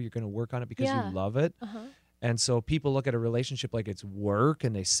career, you're going to work on it because Yeah. you love it. Uh-huh. And so people look at a relationship like it's work,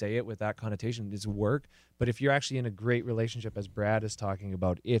 and they say it with that connotation. It's work. But if you're actually in a great relationship, as Brad is talking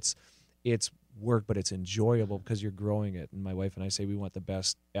about, it's work, but it's enjoyable because you're growing it. And my wife and I say we want the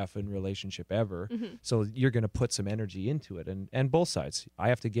best effing relationship ever. Mhm. So you're going to put some energy into it, and both sides. I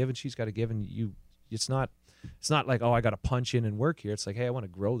have to give, and she's got to give, and it's not like, oh, I got to punch in and work here. It's like, hey, I want to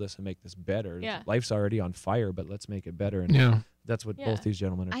grow this and make this better. Yeah. Life's already on fire, but let's make it better. And Yeah. that's what Yeah. both these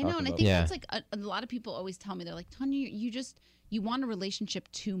gentlemen are I talking know, and I about. think Yeah. that's like a lot of people always tell me, they're like, Tanya, you want a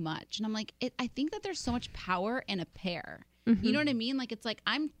relationship too much, and I'm like, I think that there's so much power in a pair. You know what I mean? Like, it's like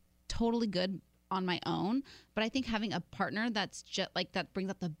I'm totally good on my own. But I think having a partner that's just like that brings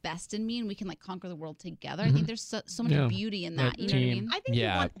out the best in me, and we can like conquer the world together. I think there's so much beauty in that. You know what I mean? I think you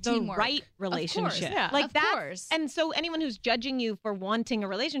want the Teamwork. right relationship. Of Like that. course. And so anyone who's judging you for wanting a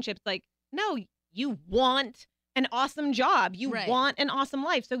relationship, like, no, you want an awesome job. You Right. want an awesome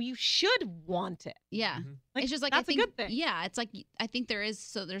life. So you should want it. Yeah. Like, It's just like that's I think, a good thing. Yeah, it's like I think there's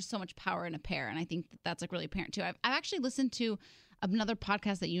so much power in a pair, and I think that's like really apparent too. I've actually listened to another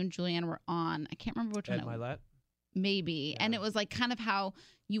podcast that you and Julianne were on. I can't remember which Ed one. Milet? Maybe, and it was like kind of how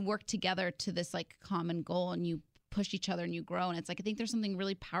you work together to this like common goal, and you push each other and you grow. And it's like I think there's something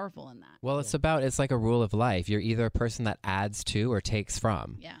really powerful in that. Well, it's like a rule of life. You're either a person that adds to or takes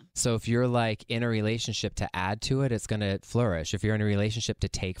from. Yeah. So if you're like in a relationship to add to it, it's going to flourish. If you're in a relationship to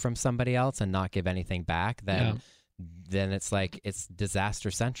take from somebody else and not give anything back, then it's like it's disaster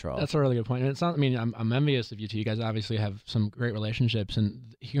central. That's a really good point. And it's not, I mean, I'm envious of you two. You guys obviously have some great relationships,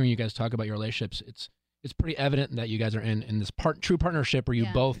 and hearing you guys talk about your relationships, it's pretty evident that you guys are in this true partnership where you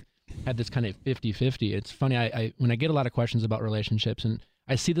both had this kind of 50-50. It's funny, I when I get a lot of questions about relationships, and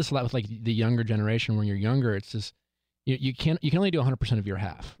I see this a lot with like the younger generation. When you're younger, it's just you can only do 100% of your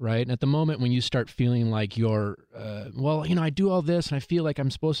half, right? And at the moment when you start feeling like you're well, I do all this and I feel like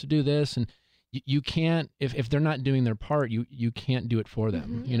I'm supposed to do this, and you can't, if they're not doing their part, you can't do it for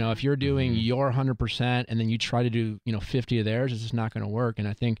them. If you're doing your 100% and then you try to do 50 of theirs, it's just not going to work. And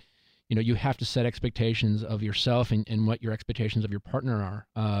I think you have to set expectations of yourself and what your expectations of your partner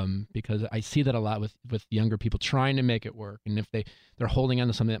are, because I see that a lot with younger people trying to make it work, and if they're holding on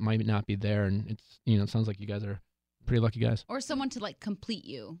to something that might not be there, and it's it sounds like you guys are pretty lucky guys. Or someone to like complete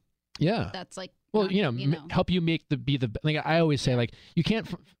you. Yeah. That's like well, help you be the like I always say, like you can't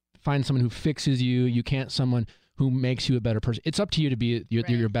find someone who fixes you. You can't someone who makes you a better person. It's up to you to be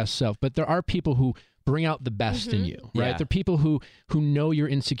your best self. But there are people who bring out the best in you, right? Yeah. They're people who know your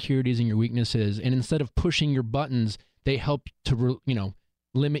insecurities and your weaknesses, and instead of pushing your buttons, they help to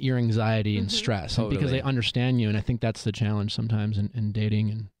limit your anxiety and stress because they understand you. And I think that's the challenge sometimes in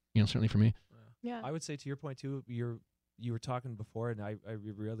dating, and certainly for me. Yeah. I would say to your point too, you were talking before, and I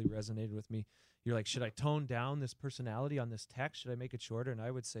really resonated with me. You're like, should I tone down this personality on this text? Should I make it shorter? And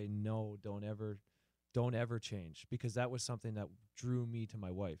I would say, no, don't ever change, because that was something that drew me to my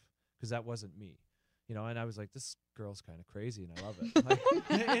wife, because that wasn't me. And I was like, this girl's kind of crazy, and I love it.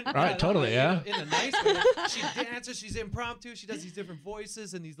 Like, right, totally, yeah. In a nice way. She dances, she's impromptu, she does these different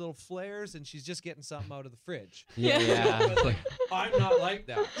voices and these little flares, and she's just getting something out of the fridge. Yeah. But, like, I'm not like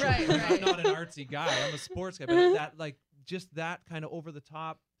that. Right. I'm not an artsy guy. I'm a sports guy. But that, like, just that kind of over the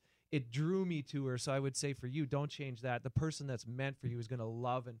top, it drew me to her. So I would say for you, don't change that. The person that's meant for you is going to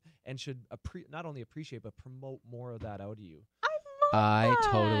love and should not only appreciate, but promote more of that out of you. I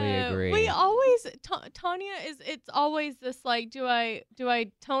totally agree. We always Tanya it's always this like, do I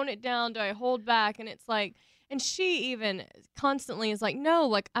tone it down? Do I hold back? And it's like, and she even constantly is like, no,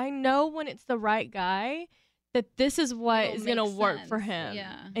 like I know when it's the right guy that this is what It'll is gonna make work sense. for him,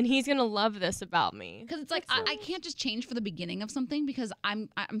 Yeah. and he's gonna love this about me. Because it's like I can't just change for the beginning of something, because I'm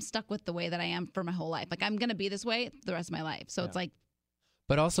stuck with the way that I am for my whole life. Like I'm gonna be this way the rest of my life. So it's like.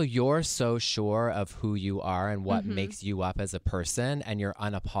 But also, you're so sure of who you are and what makes you up as a person, and you're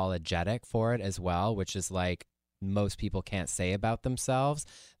unapologetic for it as well, which is like most people can't say about themselves,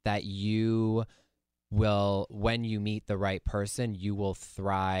 that you will, when you meet the right person, you will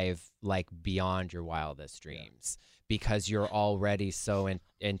thrive like beyond your wildest dreams, because you're already so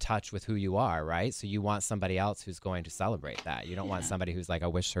in touch with who you are, right? So you want somebody else who's going to celebrate that. You don't want somebody who's like, I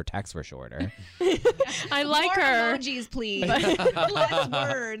wish her texts were shorter. I like More her. emojis, please. Less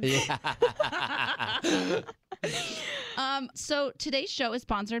words. So today's show is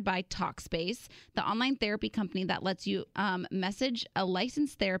sponsored by Talkspace, the online therapy company that lets you message a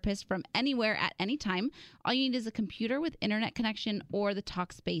licensed therapist from anywhere at any time. All you need is a computer with internet connection or the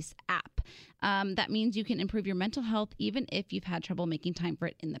Talkspace app. That means you can improve your mental health even if you've had trouble making time for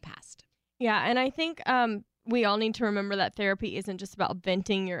it in the past. Yeah, and I think we all need to remember that therapy isn't just about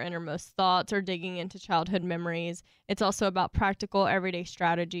venting your innermost thoughts or digging into childhood memories. It's also about practical everyday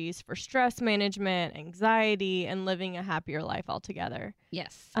strategies for stress management, anxiety, and living a happier life altogether.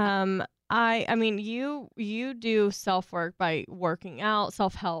 Yes. I mean, you do self-work by working out,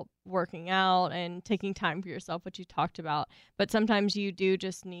 self-help, working out, and taking time for yourself, which you talked about. But sometimes you do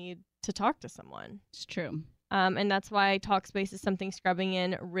just need to talk to someone. It's true. And that's why Talkspace is something Scrubbing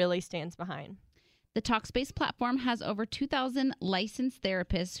In really stands behind. The Talkspace platform has over 2,000 licensed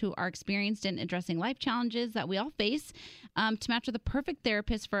therapists who are experienced in addressing life challenges that we all face. To match with the perfect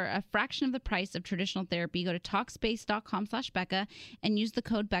therapist for a fraction of the price of traditional therapy, go to Talkspace.com/Becca and use the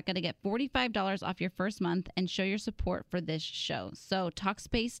code Becca to get $45 off your first month and show your support for this show. So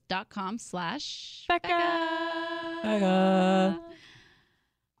Talkspace.com/Becca.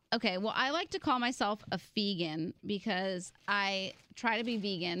 Okay, well, I like to call myself a vegan because I try to be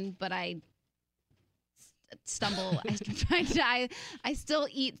vegan, but I stumble. I still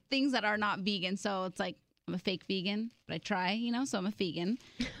eat things that are not vegan, so it's like I'm a fake vegan, but I try, so I'm a vegan.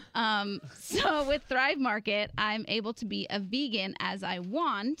 So with Thrive Market, I'm able to be a vegan as I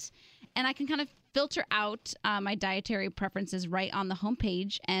want, and I can kind of filter out my dietary preferences right on the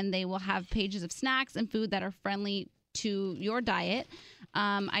homepage, and they will have pages of snacks and food that are friendly to your diet.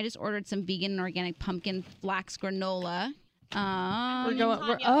 I just ordered some vegan and organic pumpkin flax granola. We're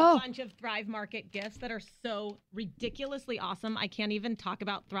going. A bunch of Thrive Market gifts that are so ridiculously awesome. I can't even talk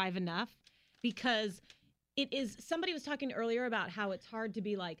about Thrive enough because it is. Somebody was talking earlier about how it's hard to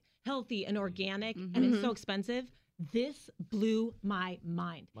be like healthy and organic, and it's so expensive. This blew my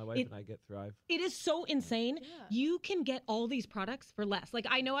mind. My wife and I get Thrive. It is so insane. Yeah. You can get all these products for less. Like,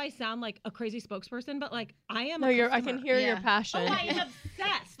 I know I sound like a crazy spokesperson, but like I am. I can hear your passion. Oh, I am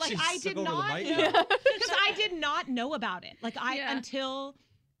obsessed. Like I did not know because I did not know about it. Like until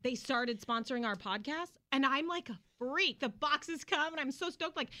they started sponsoring our podcast, and I'm like a freak. The boxes come, and I'm so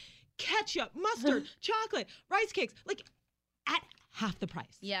stoked. Like ketchup, mustard, chocolate, rice cakes. Like at half the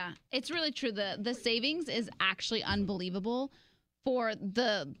price. Yeah, it's really true. The savings is actually unbelievable for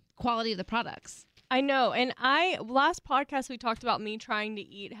the quality of the products. I know. And last podcast we talked about me trying to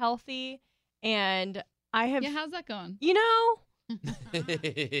eat healthy, and I have. Yeah, how's that going?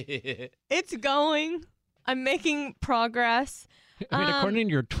 It's going. I'm making progress. I mean, according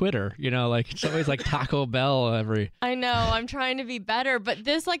to your Twitter, it's always like Taco Bell every. I know. I'm trying to be better, but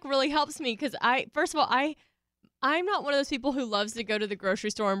this really helps me because first of all, I'm not one of those people who loves to go to the grocery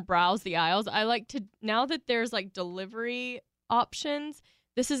store and browse the aisles. I like to, now that there's delivery options,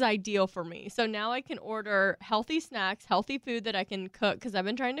 this is ideal for me. So now I can order healthy snacks, healthy food that I can cook because I've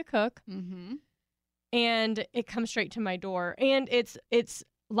been trying to cook. Mm-hmm. And it comes straight to my door. And it's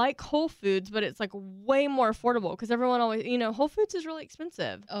like Whole Foods, but it's way more affordable because everyone always, Whole Foods is really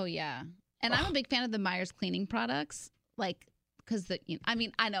expensive. Oh, yeah. And I'm a big fan of the Myers cleaning products. Because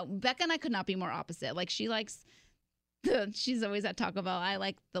I know Becca and I could not be more opposite. She likes she's always at Taco Bell. I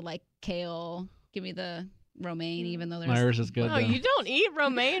like the kale. Give me the romaine, even though there's Myers is good. Oh, you don't eat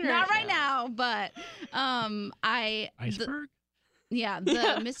romaine not right now, but iceberg.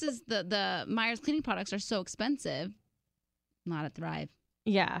 The Myers cleaning products are so expensive. Not at Thrive.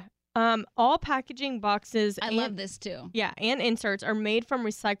 Yeah. All packaging boxes. I love this too. Yeah, and inserts are made from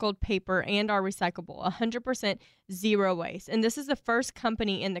recycled paper and are recyclable. 100% zero waste. And this is the first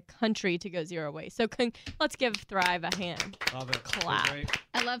company in the country to go zero waste. So let's give Thrive a hand. Love it. Clap.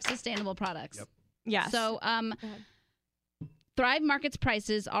 I love sustainable products. Yep. Yeah. So Thrive Market's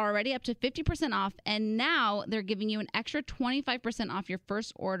prices are already up to 50% off, and now they're giving you an extra 25% off your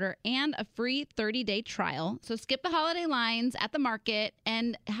first order and a free 30-day trial. So skip the holiday lines at the market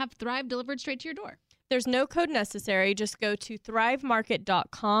and have Thrive delivered straight to your door. There's no code necessary. Just go to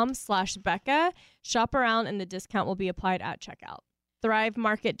thrivemarket.com/Becca, shop around, and the discount will be applied at checkout.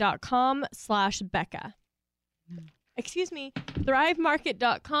 thrivemarket.com/Becca. Excuse me,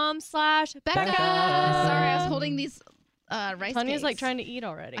 thrivemarket.com/Becca. Sorry, I was holding these rice Tanya's cakes. trying to eat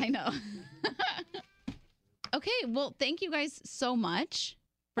already. I know. Okay, well, thank you guys so much.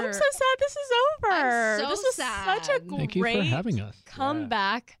 I'm so sad this is over. I'm so this was sad. such a Thank you for great having us.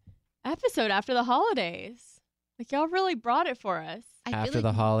 comeback episode after the holidays. Y'all really brought it for us. After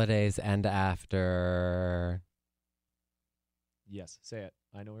the holidays and after Yes, say it.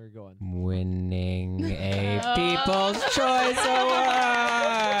 I know where you're going. winning a People's Choice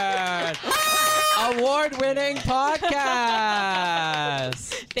Award. Award-winning podcast.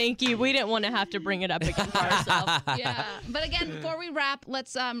 Thank you. We didn't want to have to bring it up again for ourselves. Yeah. But again, before we wrap,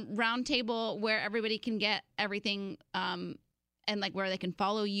 let's round table where everybody can get everything and where they can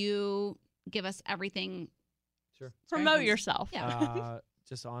follow you, give us everything. Sure. Promote yourself. Yeah.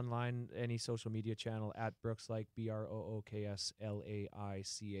 Just online, any social media channel at Brookslaich, BROOKSLAICH.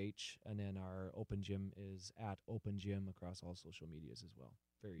 And then our Open Gym is at Open Gym across all social medias as well.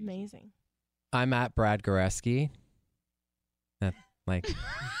 Very easy. Amazing. I'm at Brad Goreski. Like,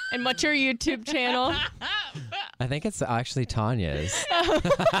 And what's your YouTube channel? I think it's actually Tanya's.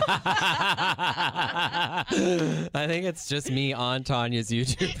 I think it's just me on Tanya's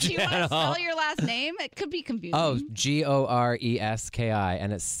YouTube Do you want to channel. spell your last name? It could be confusing. Oh, Goreski,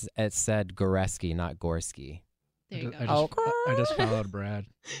 and it said Goreski, not Gorski. There you go. I just followed Brad.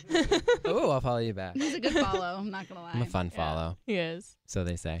 Oh, I'll follow you back. He's a good follow. I'm not gonna lie. I'm a fun follow. He is. So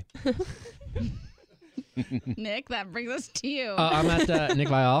they say. Nick, that brings us to you. I'm at Nick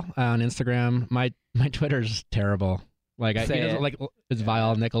Vial on Instagram. My Twitter's terrible. Like it's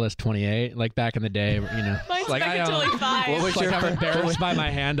Vial Nicholas 28. Like back in the day, Mine's like back until like 5. What was your I'm embarrassed by my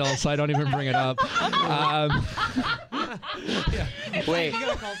handle, so I don't even bring it up. Wait. You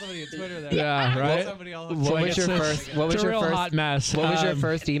gotta call somebody on Twitter there. Yeah, right. Somebody else. What was your first? What was It's a your real first? hot mess. What was your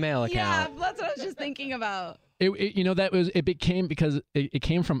first email yeah, account? that's what I was just thinking about. It became because it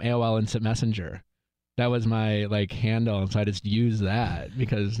came from AOL Instant Messenger. That was my handle, and so I just used that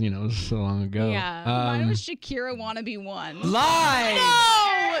because it was so long ago. Yeah. Mine was Shakira Wannabe 1. Lies.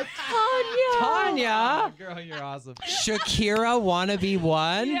 No, Tanya. Tanya. Girl, you're awesome. Shakira wannabe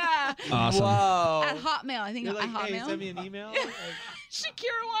 1. Yeah. Awesome. Whoa. At Hotmail, I think You're at like, hey, Hotmail. send me an email.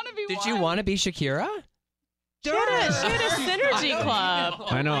 Shakira Wannabe 1. Did you want to be Shakira? She had a synergy club.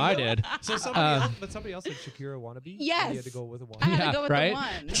 I know I did. So somebody else said Shakira wannabe. Yes. You had to go with a one. I had to go with right? the 1.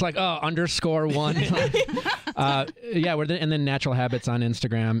 It's like _1. Yeah, and then Natural Habits on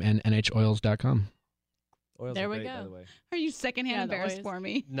Instagram and NHOils.com. Oils There are we great, go. By the way. Are you secondhand Yeah, the embarrassed oils. for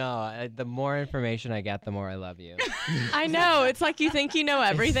me? No, the more information I get, the more I love you. I know. It's like you think you know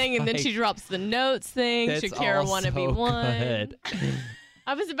everything, and then she drops the notes thing. It's Shakira all Wannabe so 1. good.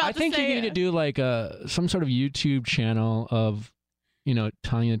 I was about I to think say you need to do some sort of YouTube channel of,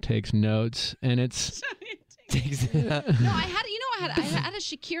 Tanya takes notes, and it's. No, I had a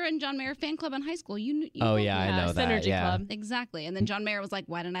Shakira and John Mayer fan club in high school. You Oh know yeah, I know that. Synergy Yeah. Club. Exactly. And then John Mayer was like,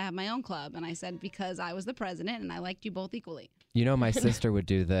 why didn't I have my own club? And I said, because I was the president and I liked you both equally. My sister would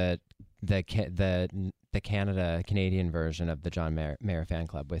do the Canadian version of the John Mayer fan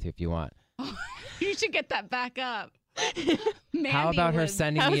club with you if you want. You should get that back up. How about her would.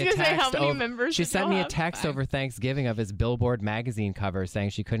 sending I was me a gonna text? say, how many members She does sent y'all me a have? text over Thanksgiving of his Billboard magazine cover saying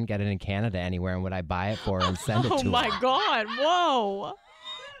she couldn't get it in Canada anywhere, and would I buy it for her and send it to Oh her? my God! Whoa.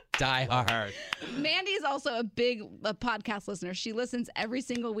 Die hard. Mandy is also a big podcast listener. She listens every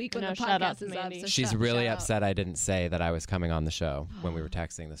single week when No, the shout out podcast to is Mandy. up. So She's shout really out. upset I didn't say that I was coming on the show when we were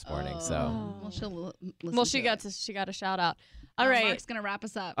texting this morning. So Well, she'll listen Well, she to got it. she got a shout out. All right. Mark's going to wrap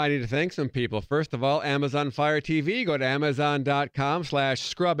us up. I need to thank some people. First of all, Amazon Fire TV. Go to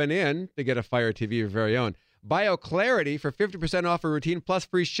Amazon.com/scrubbing-in to get a Fire TV of your very own. BioClarity for 50% off a routine plus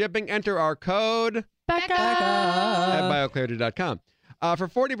free shipping. Enter our code Becca. at BioClarity.com. For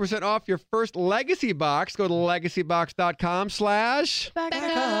 40% off your first Legacy box, go to LegacyBox.com/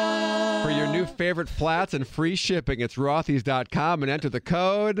 Becca. for your new favorite flats and free shipping. It's Rothy's.com and enter the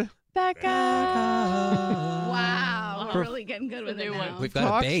code Becca. Wow. We're really getting good with The it new now. one. we've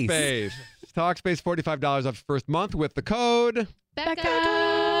got a base. Talkspace. Talkspace, $45 off your first month with the code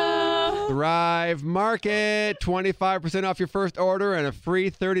Becca. Thrive Market, 25% off your first order and a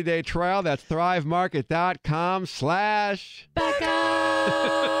free 30-day trial. That's thrivemarket.com/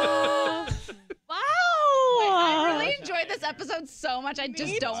 I really enjoyed this episode so much. I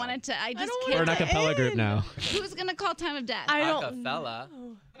just don't want it to. I just don't can't. We're an a cappella group now. Who's going to call Time of Death? I don't. Acapella.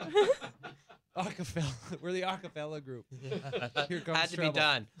 Acapella. We're the acapella group. Here comes Had to be trouble.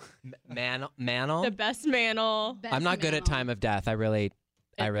 done. Mantle. The best mantle. Best I'm not good at Mantle. Time of Death. I really.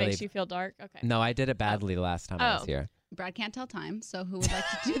 Makes you feel dark. Okay. No, I did it badly the last time I was Oh. here. Brad can't tell time, so who would like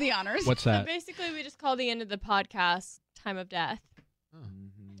to do the honors? What's So that? basically, we just call the end of the podcast "Time of Death."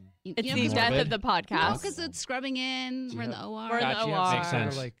 You It's know, the 'cause death morbid. of the No, podcast. because it's scrubbing in. Do We're in you the OR. We're in the Gotcha. OR. Makes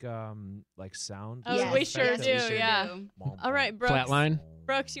sense. Like sound. Oh, Yes, we sure yes, do. we sure Yeah. do. All right, Brooks. Flatline?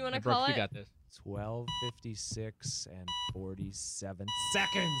 Brooks, you want Hey, to Brooks, call you it? got this. 12:56 and 47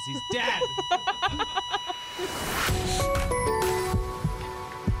 seconds. He's dead.